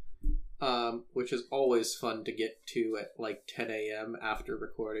mornings, which is always fun to get to at like 10 a.m. after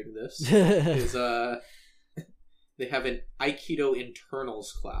recording this. They have an Aikido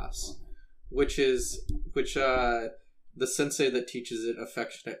internals class, which the sensei that teaches it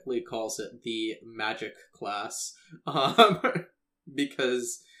affectionately calls it the magic class,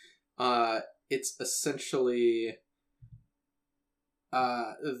 because it's essentially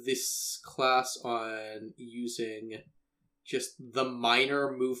this class on using just the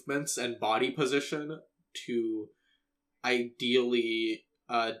minor movements and body position to ideally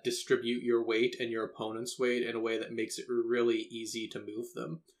distribute your weight and your opponent's weight in a way that makes it really easy to move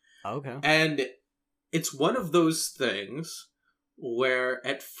them. Okay. And it's one of those things where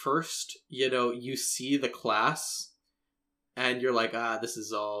at first, you see the class and you're like, this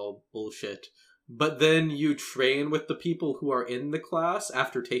is all bullshit. But then you train with the people who are in the class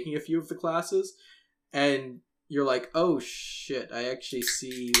after taking a few of the classes, and you're like, oh shit, I actually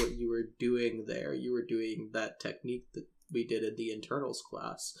see what you were doing there. You were doing that technique that we did in the internals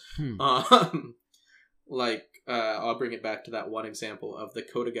class. I'll bring it back to that one example of the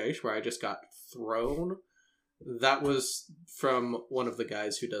Kotegaeshi where I just got thrown. That was from one of the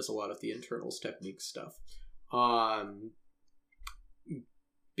guys who does a lot of the internals technique stuff.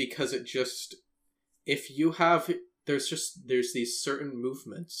 Because it just, there's these certain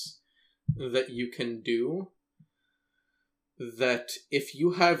movements that you can do that if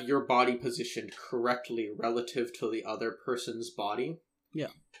you have your body positioned correctly relative to the other person's body.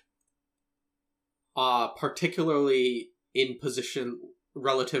 Yeah. Particularly in position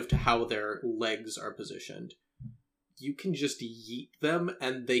relative to how their legs are positioned, you can just yeet them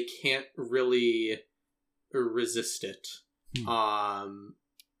and they can't really resist it.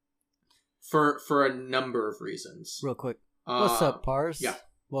 For a number of reasons. Real quick. What's up, Pars? Yeah.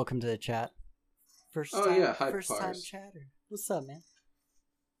 Welcome to the chat. Hi, Pars. First time chatter. What's up, man?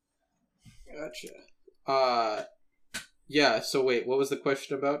 Gotcha. Yeah, so wait, what was the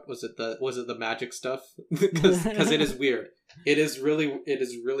question about? Was it the magic stuff? Because it is weird. It is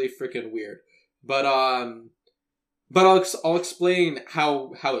really freaking weird. But But I'll explain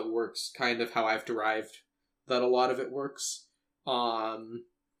how it works, kind of how I've derived that a lot of it works.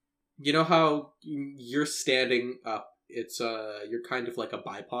 You know how you're standing up? It's you're kind of like a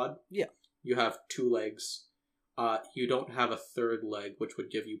bipod. Yeah. You have two legs. You don't have a third leg, which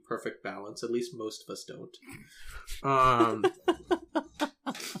would give you perfect balance. At least most of us don't.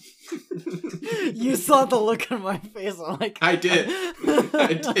 You saw the look on my face. I'm like, I did.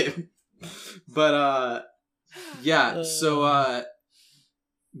 I did. But yeah. So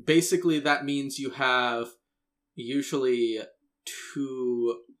basically, that means you have usually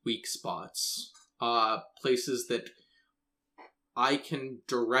two weak spots. Places that I can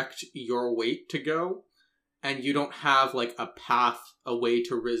direct your weight to go, and you don't have like a path, a way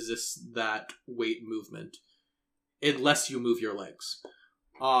to resist that weight movement, unless you move your legs.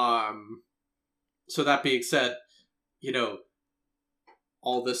 So that being said, you know,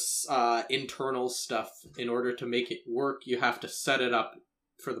 all this internal stuff, in order to make it work, you have to set it up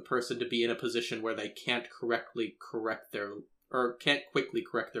for the person to be in a position where they can't quickly correct their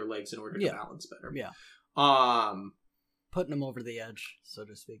legs in order to balance better. Yeah. Putting them over the edge, so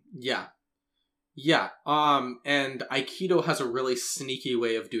to speak. Yeah. Yeah. And Aikido has a really sneaky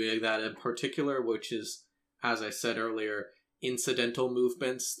way of doing that in particular, which is, as I said earlier, incidental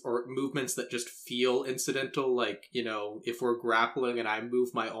movements, or movements that just feel incidental. Like, you know, if we're grappling and I move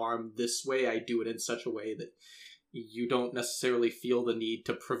my arm this way, I do it in such a way that you don't necessarily feel the need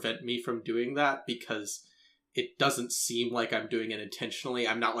to prevent me from doing that, because it doesn't seem like I'm doing it intentionally.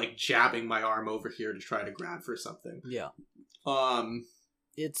 I'm not like jabbing my arm over here to try to grab for something. Yeah.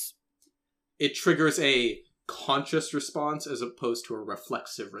 It triggers a conscious response as opposed to a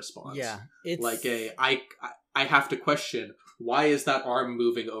reflexive response. Yeah. It's like I have to question, why is that arm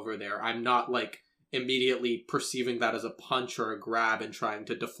moving over there? I'm not like immediately perceiving that as a punch or a grab and trying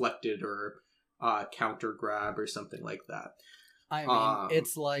to deflect it or counter grab or something like that. I mean,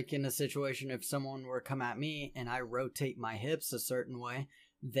 it's like in a situation, if someone were to come at me and I rotate my hips a certain way,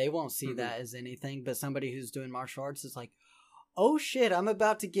 they won't see that as anything. But somebody who's doing martial arts is like, oh shit, I'm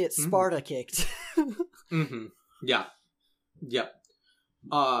about to get Sparta kicked. Yeah. Yeah.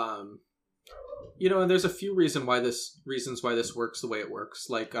 You know, and there's a few reasons why this works the way it works.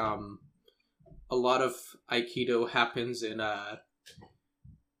 Like, a lot of Aikido happens in,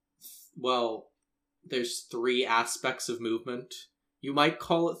 there's 3 aspects of movement. You might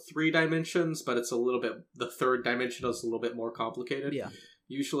call it 3 dimensions, but it's the third dimension is a little bit more complicated. Yeah.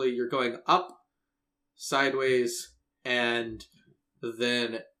 Usually you're going up, sideways, and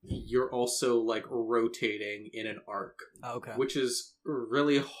then you're also like rotating in an arc. Okay. Which is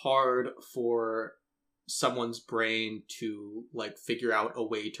really hard for someone's brain to like figure out a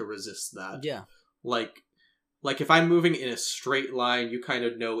way to resist that. Yeah. Like if I'm moving in a straight line, you kind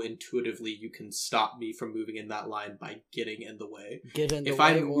of know intuitively you can stop me from moving in that line by getting in the way. If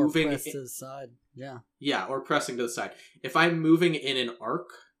I'm moving press to the side. Yeah. Yeah, or pressing to the side. If I'm moving in an arc,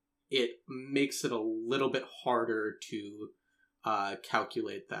 it makes it a little bit harder to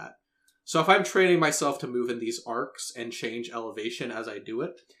calculate that. So if I'm training myself to move in these arcs and change elevation as I do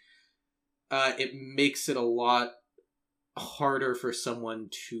it, it makes it a lot harder for someone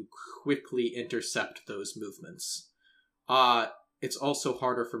to quickly intercept those movements. It's also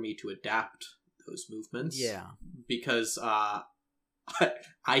harder for me to adapt those movements. Yeah. Because I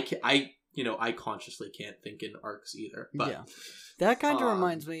consciously can't think in arcs either. But yeah. That kind of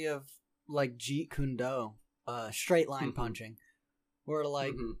reminds me of like Jeet Kune Do, straight line punching. Where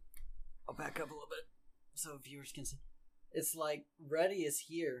like I'll back up a little bit so viewers can see. It's like ready is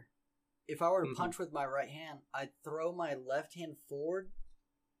here. If I were to punch with my right hand, I'd throw my left hand forward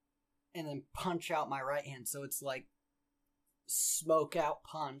and then punch out my right hand. So it's like smoke out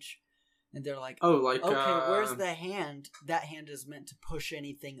punch. And they're like, oh, like, okay, where's the hand? That hand is meant to push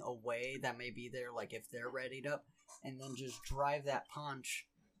anything away that may be there, like if they're readied up. And then just drive that punch,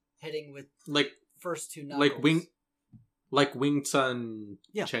 hitting with like first 2 knuckles. Like Wing Chun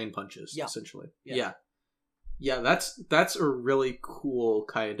chain punches, essentially. Yeah. Yeah, that's a really cool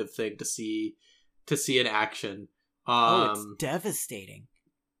kind of thing to see in action. It's devastating.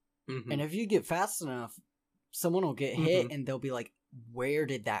 And if you get fast enough, someone will get hit and they'll be like, where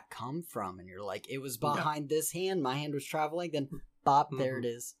did that come from? And you're like, it was behind this hand. My hand was traveling. Then, bop, there it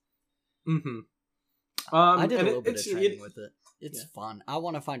is. I did a little bit of training with it. It's fun. I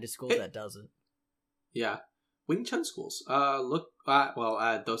want to find a school that does it. Yeah. Wing Chun schools.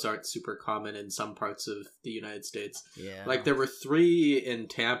 Those aren't super common in some parts of the United States. Yeah. Like, there were 3 in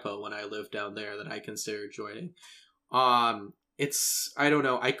Tampa when I lived down there that I considered joining. I don't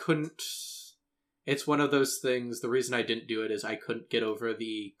know, I couldn't... It's one of those things, the reason I didn't do it is I couldn't get over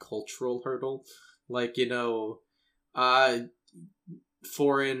the cultural hurdle. Like, you know,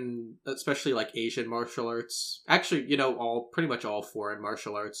 Foreign, especially like Asian martial arts. Actually, pretty much all foreign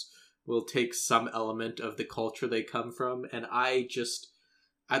martial arts will take some element of the culture they come from, and I just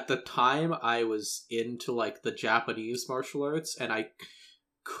at the time I was into like the Japanese martial arts, and I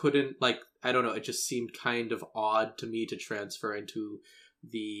couldn't like I don't know, it just seemed kind of odd to me to transfer into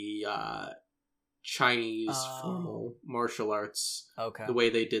the Chinese formal martial arts. Okay. The way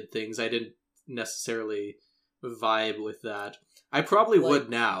they did things, I didn't necessarily vibe with that. I probably would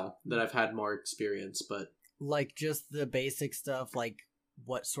now that I've had more experience, but like just the basic stuff, like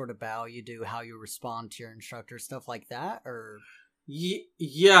what sort of bow you do, how you respond to your instructor, stuff like that, or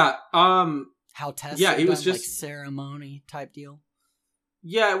yeah, how tests yeah, are it was done, just like ceremony type deal.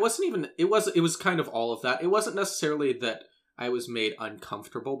 Yeah, it wasn't even. It was kind of all of that. It wasn't necessarily that I was made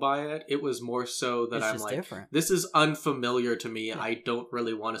uncomfortable by it. It was more so that I'm like, different. This is unfamiliar to me. Yeah. I don't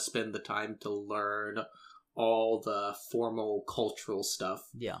really want to spend the time to learn all the formal cultural stuff.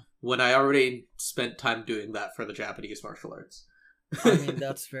 Yeah. When I already spent time doing that for the Japanese martial arts. I mean,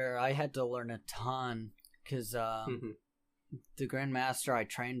 that's fair. I had to learn a ton because the Grandmaster I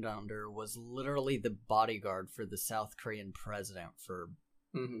trained under was literally the bodyguard for the South Korean president for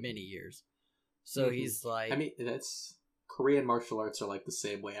many years. So he's like... I mean, that's... Korean martial arts are like the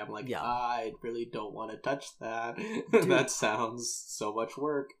same way. I'm like, yeah. I really don't want to touch that. That sounds so much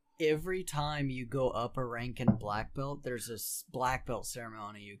work. Every time you go up a rank in black belt, there's this black belt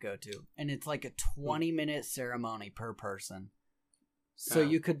ceremony you go to. And it's like a 20-minute ceremony per person. So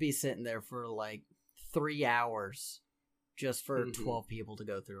you could be sitting there for like 3 hours just for 12 people to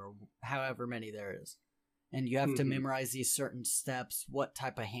go through, or however many there is. And you have to memorize these certain steps, what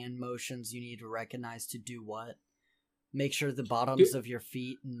type of hand motions you need to recognize to do what. Make sure the bottoms of your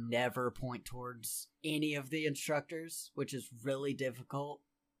feet never point towards any of the instructors, which is really difficult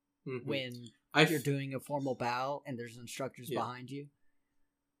when you're doing a formal bow and there's instructors behind you.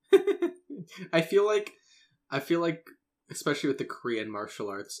 I feel like, especially with the Korean martial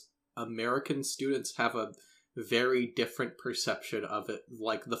arts, American students have a very different perception of it,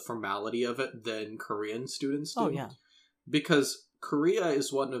 like the formality of it, than Korean students do. Oh, yeah. Because Korea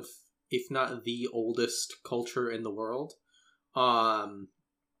is one of, if not the oldest culture in the world. And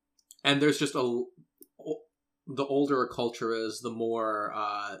there's just the older a culture is, the more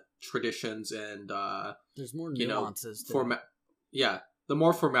traditions and there's more nuances. The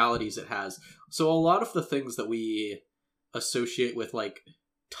more formalities it has. So a lot of the things that we associate with like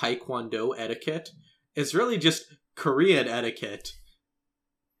Taekwondo etiquette is really just Korean etiquette.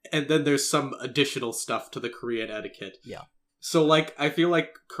 And then there's some additional stuff to the Korean etiquette. Yeah. So, like, I feel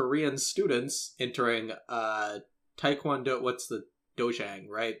like Korean students entering Taekwondo, what's the dojang,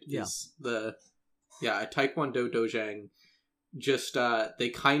 right? Yeah. A Taekwondo dojang, just, they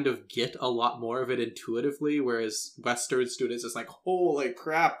kind of get a lot more of it intuitively, whereas Western students, it's like, holy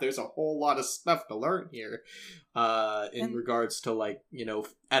crap, there's a whole lot of stuff to learn here, in regards to, like,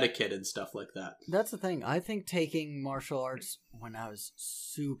 etiquette and stuff like that. That's the thing. I think taking martial arts when I was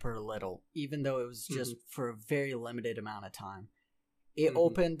super little, even though it was just for a very limited amount of time, it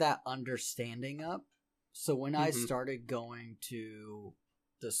opened that understanding up. So when I started going to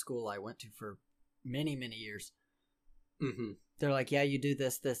the school I went to for many, many years, they're like, yeah, you do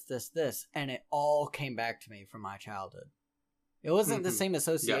this, this, this, this. And it all came back to me from my childhood. It wasn't the same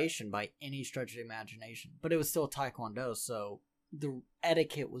association by any stretch of the imagination, but it was still Taekwondo, so the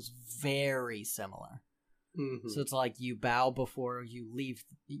etiquette was very similar. So it's like you bow before you leave.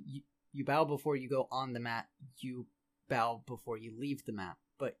 You bow before you go on the mat. You bow before you leave the mat.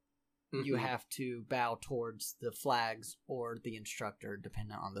 But you have to bow towards the flags or the instructor,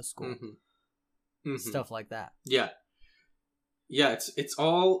 depending on the school. Stuff like that. Yeah. Yeah, it's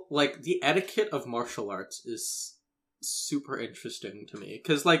all, like, the etiquette of martial arts is super interesting to me.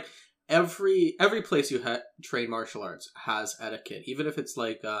 Because, like, every place you train martial arts has etiquette. Even if it's,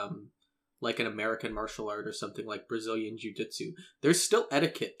 like an American martial art or something like Brazilian Jiu-Jitsu. There's still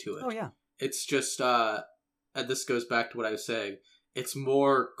etiquette to it. Oh, yeah. It's just, and this goes back to what I was saying, it's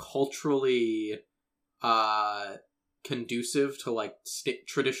more culturally conducive to, like,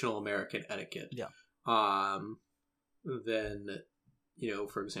 traditional American etiquette. Yeah. Than,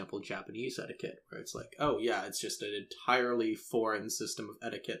 for example, Japanese etiquette, where it's like, oh yeah, it's just an entirely foreign system of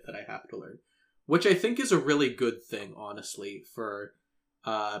etiquette that I have to learn. Which I think is a really good thing, honestly, for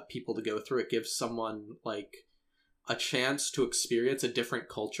people to go through. It gives someone, like, a chance to experience a different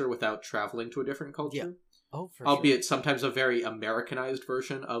culture without traveling to a different culture. Yeah. Oh, for Albeit sometimes a very Americanized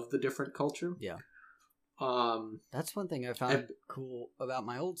version of the different culture. Yeah. That's one thing I found cool about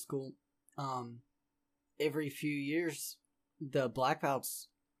my old school. Every few years, the black belts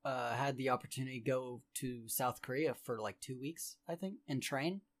had the opportunity to go to South Korea for like 2 weeks, I think, and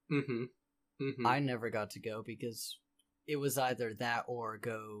train. Mm-hmm. Mm-hmm. I never got to go because it was either that or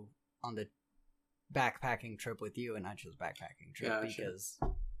go on the backpacking trip with you, and I chose backpacking trip because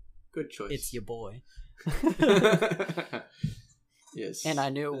good choice. It's your boy. Yes. And I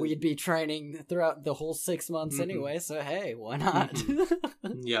knew we'd be training throughout the whole 6 months anyway, so hey, why not?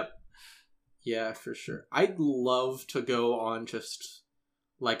 Yep. Yeah, for sure. I'd love to go on just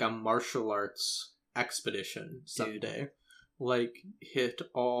like a martial arts expedition someday. Dude. Like hit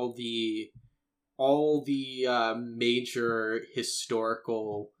all the major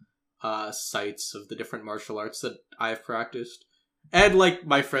historical sites of the different martial arts that I've practiced. And, like,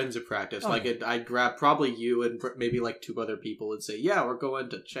 my friends have practiced. I'd grab probably you and maybe, like, 2 other people and say, yeah, we're going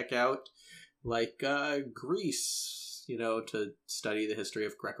to check out, like, Greece, you know, to study the history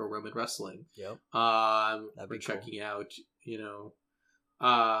of Greco-Roman wrestling. Yep. We're checking out, you know,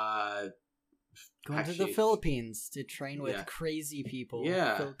 going to the Philippines to train with crazy people.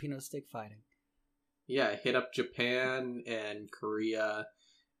 Yeah. Filipino stick fighting. Yeah, hit up Japan and Korea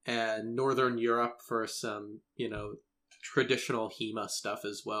and Northern Europe for some, you know, traditional HEMA stuff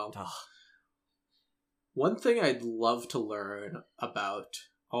as well. Ugh. One thing I'd love to learn about,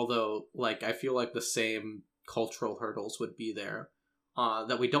 although like I feel like the same cultural hurdles would be there,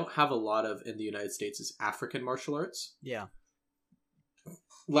 that we don't have a lot of in the United States, is African martial arts. Yeah.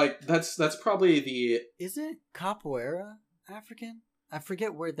 Like that's probably the... Isn't capoeira African? I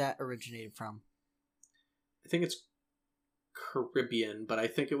forget where that originated from. I think it's Caribbean, but I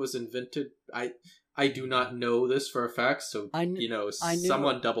think it was invented... I do not know this for a fact, so,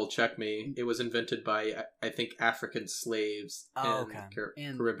 someone double-check me. It was invented by, I think, African slaves in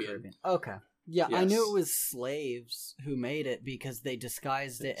Caribbean. Okay. Yeah, yes. I knew it was slaves who made it because they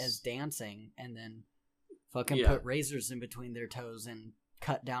disguised it as dancing and then fucking put razors in between their toes and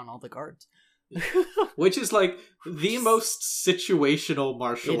cut down all the guards. Which is, like, the most situational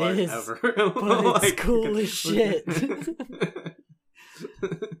martial art ever. But like, it's cool as shit.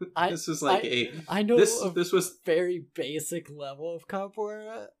 This was like I know this was very basic level of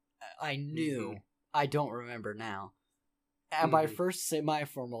capoeira. I knew. I don't remember now. At my first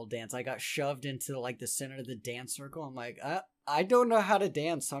semi-formal dance, I got shoved into like the center of the dance circle. I'm like, I don't know how to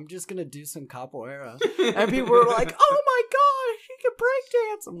dance, so I'm just gonna do some capoeira. And people were like, "Oh my gosh, you can break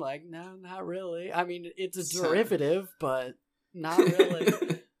dance!" I'm like, "No, not really. I mean, it's a derivative, but not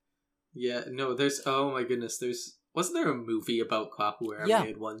really." Yeah, no. Oh my goodness. Wasn't there a movie about capoeira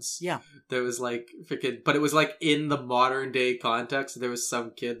made once? Yeah. There was like freaking, but it was like in the modern day context. There was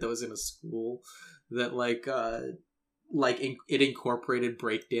some kid that was in a school that it incorporated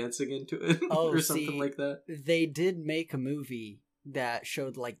breakdancing into it or something like that. They did make a movie that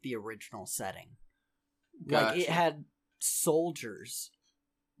showed like the original setting. Gotcha. Like it had soldiers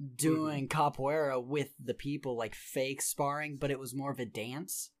doing capoeira with the people, like fake sparring, but it was more of a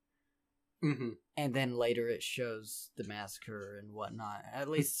dance. Mm-hmm. And then later it shows the massacre and whatnot. At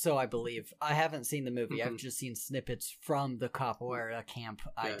least so I believe. I haven't seen the movie. I've just seen snippets from the capoeira camp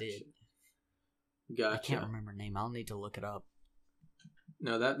I did. Gotcha. I can't remember name. I'll need to look it up.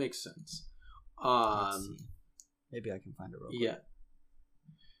 No, that makes sense. Maybe I can find it real quick. Yeah.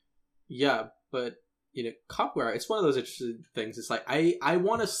 Yeah, but you know, capoeira, it's one of those interesting things. It's like I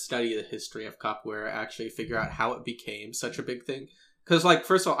want to study the history of capoeira, actually figure out how it became such a big thing. Because, like,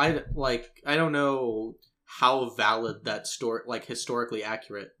 first of all, I don't know how valid that story, like, historically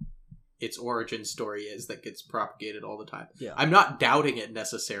accurate its origin story is that gets propagated all the time. Yeah. I'm not doubting it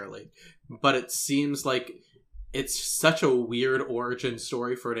necessarily, but it seems like it's such a weird origin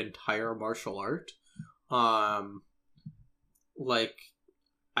story for an entire martial art. Like,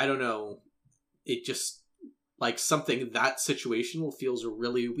 I don't know, it just, like, something that situational feels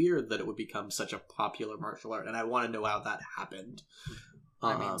really weird that it would become such a popular martial art, and I want to know how that happened.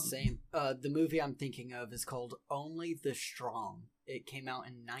 I mean, same. The movie I'm thinking of is called Only the Strong. It came out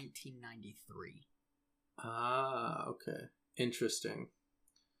in 1993. Ah, okay. Interesting.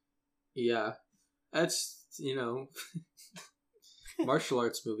 Yeah. That's, you know... martial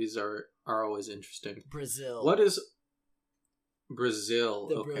arts movies are always interesting. Brazil. What is... Brazil,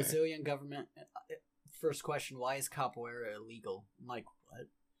 The Brazilian government... First question, why is capoeira illegal? I'm like, what?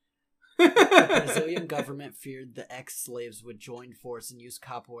 The Brazilian government feared the ex-slaves would join force and use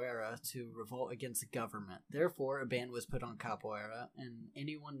capoeira to revolt against the government. Therefore, a ban was put on capoeira, and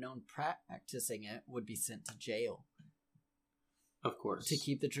anyone known practicing it would be sent to jail. Of course. To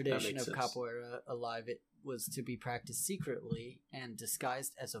keep the tradition of capoeira alive, it was to be practiced secretly and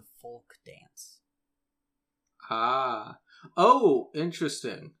disguised as a folk dance. Ah. Oh,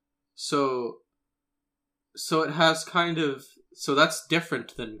 interesting. So... So it has kind of... So that's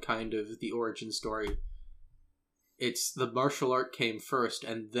different than kind of the origin story. It's the martial art came first,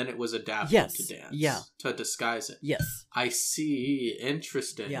 and then it was adapted to dance. Yeah. To disguise it. Yes. I see.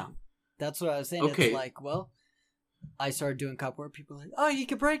 Interesting. Yeah. That's what I was saying. Okay. It's like, well, I started doing capoeira. People are like, oh, you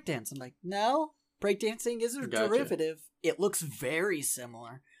can breakdance. I'm like, no. Breakdancing is a derivative. It looks very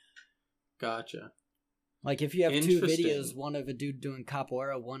similar. Gotcha. Like, if you have two videos, one of a dude doing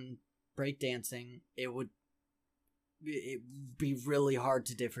capoeira, one breakdancing, it would be really hard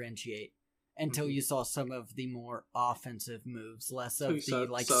to differentiate until you saw some of the more offensive moves, less of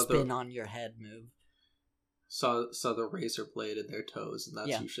the spin on your head move. Saw the razor blade in their toes, and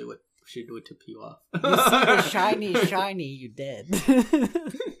that's usually what she would tip you off. You see the shiny, you dead.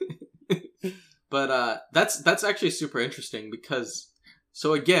 But that's actually super interesting because,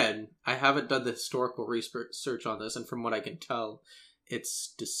 so again, I haven't done the historical research on this, and from what I can tell,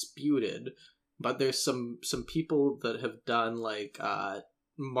 it's disputed. But there's some people that have done like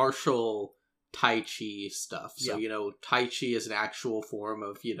martial Tai Chi stuff. So Tai Chi is an actual form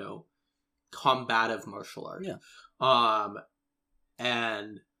of combative martial art. Yeah.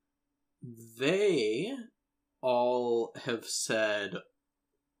 And they all have said,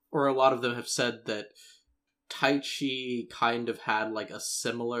 or a lot of them have said, that Tai Chi kind of had like a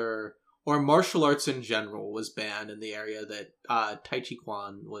similar, or martial arts in general was banned in the area that Tai Chi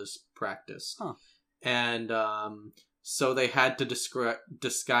Chuan was practiced. Huh. And so they had to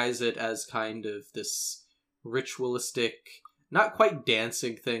disguise it as kind of this ritualistic, not quite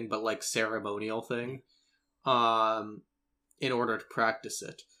dancing thing, but like ceremonial thing, in order to practice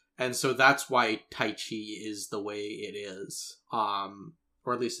it. And so that's why Tai Chi is the way it is,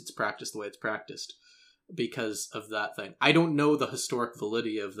 or at least it's practiced the way it's practiced, because of that thing. I don't know the historic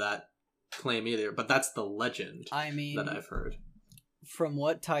validity of that claim either, but that's the legend that I've heard. From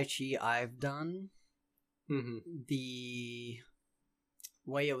what Tai Chi I've done, the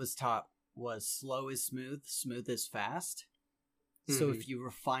way it was taught was slow is smooth, smooth is fast. So if you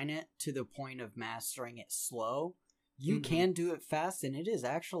refine it to the point of mastering it slow, you can do it fast, and it is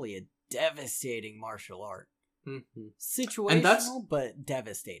actually a devastating martial art. Situational, but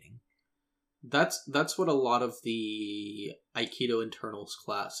devastating. That's what a lot of the Aikido internals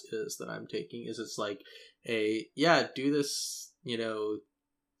class is that I'm taking. Is it's like do this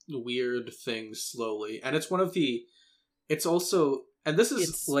weird thing slowly, and it's one of the. It's also, and this is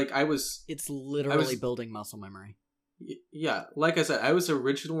It's literally building muscle memory. Yeah, like I said, I was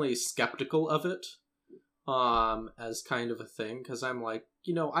originally skeptical of it, as kind of a thing, because I'm like,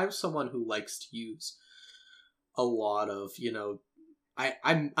 I'm someone who likes to use a lot of,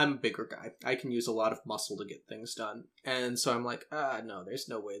 I'm a bigger guy. I can use a lot of muscle to get things done. And so I'm like, no, there's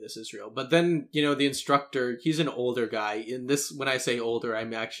no way this is real. But then, the instructor, he's an older guy. In this, when I say older, I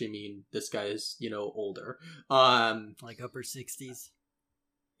actually mean this guy is, older. Like upper 60s?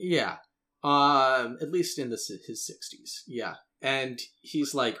 Yeah. At least in his 60s. Yeah. And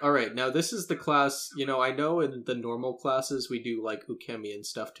he's like, all right, now this is the class, I know in the normal classes we do like ukemi and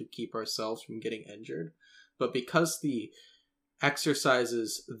stuff to keep ourselves from getting injured. But because the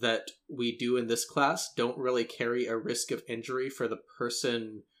exercises that we do in this class don't really carry a risk of injury for the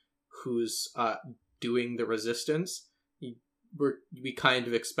person who's doing the resistance, we kind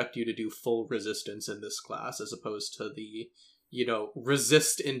of expect you to do full resistance in this class as opposed to the,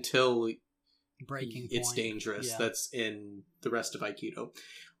 resist until breaking it's point. Dangerous. Yeah. That's in the rest of Aikido.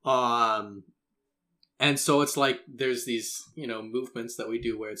 And so it's like there's these, movements that we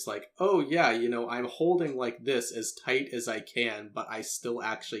do where it's like, oh yeah, I'm holding like this as tight as I can, but I still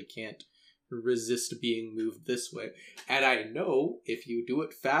actually can't resist being moved this way. And I know if you do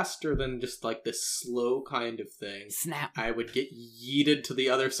it faster than just like this slow kind of thing, snap, I would get yeeted to the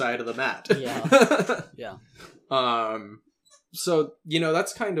other side of the mat. Yeah. Yeah. So,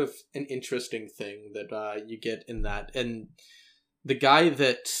 that's kind of an interesting thing that you get in that. And the guy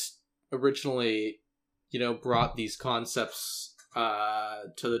that originally, brought these concepts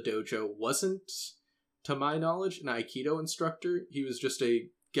to the dojo wasn't, to my knowledge, an Aikido instructor. He was just a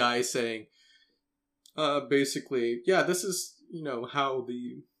guy saying, basically, yeah, this is, how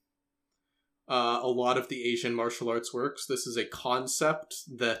the a lot of the Asian martial arts works. This is a concept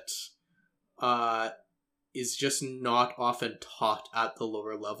that is just not often taught at the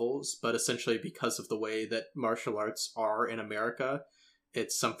lower levels, but essentially because of the way that martial arts are in America,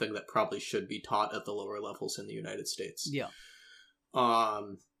 it's something that probably should be taught at the lower levels in the United States. Yeah.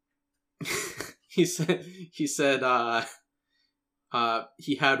 He said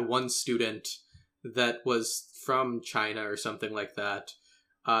he had one student that was from China or something like that,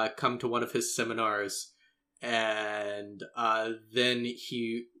 come to one of his seminars, and then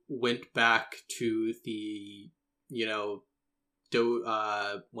he went back to the,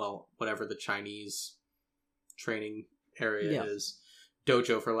 whatever the Chinese training area is,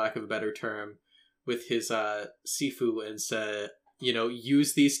 dojo for lack of a better term, with his Sifu and said,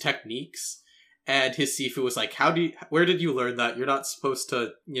 use these techniques. And his Sifu was like, where did you learn that? You're not supposed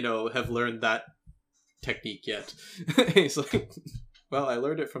to, have learned that technique yet. He's like, well, I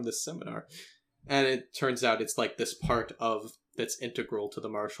learned it from this seminar. And it turns out it's like this part of that's integral to the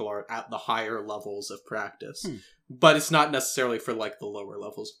martial art at the higher levels of practice. But it's not necessarily for like the lower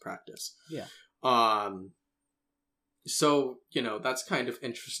levels of practice. Yeah. So, that's kind of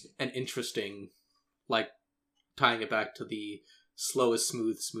interesting, like tying it back to the slow is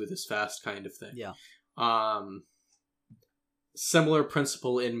smooth, smooth is fast kind of thing. Yeah. Similar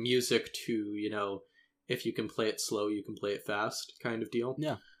principle in music to, if you can play it slow, you can play it fast kind of deal.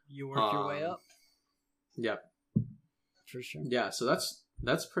 Yeah. You work your way up. Yeah. For sure. Yeah, so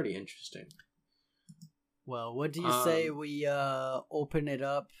that's pretty interesting. Well, what do you say we open it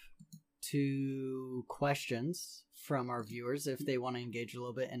up to questions from our viewers if they want to engage a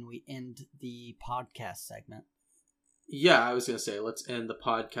little bit, and we end the podcast segment? Yeah, I was going to say, let's end the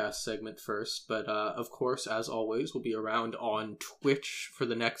podcast segment first. But, of course, as always, we'll be around on Twitch for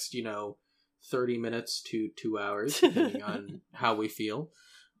the next, 30 minutes to 2 hours, depending on how we feel.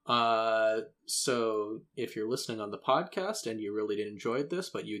 So if you're listening on the podcast and you really enjoyed this,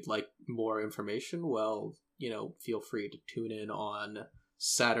 but you'd like more information, well, feel free to tune in on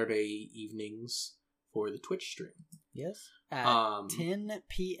Saturday evenings for the Twitch stream. Yes. At 10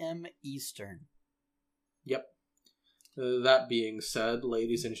 p.m. Eastern. Yep. That being said,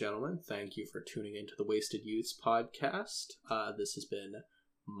 ladies and gentlemen, thank you for tuning into the Wasted Youths podcast. This has been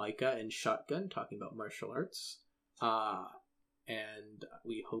Micah and Shotgun talking about martial arts. And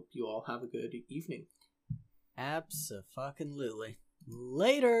we hope you all have a good evening. Abso-fucking-lutely.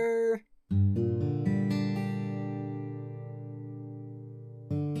 Later!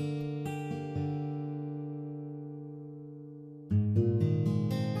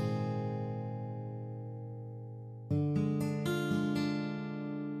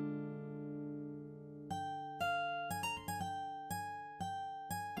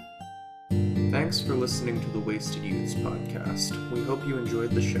 Thanks for listening to the Wasted Youths podcast. We hope you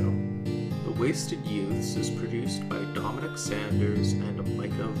enjoyed the show. The Wasted Youths is produced by Dominic Sanders and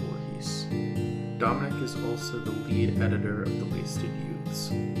Micah Voorhees. Dominic is also the lead editor of the Wasted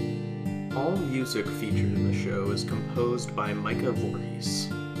Youths. All music featured in the show is composed by Micah Voorhees.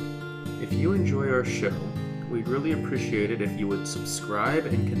 If you enjoy our show, we'd really appreciate it if you would subscribe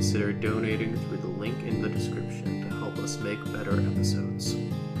and consider donating through the link in the description to help us make better episodes.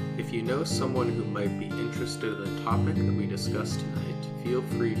 If you know someone who might be interested in the topic that we discussed tonight, feel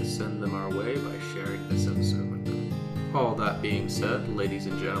free to send them our way by sharing this episode with them. All that being said, ladies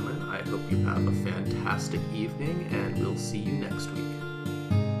and gentlemen, I hope you have a fantastic evening, and we'll see you next week.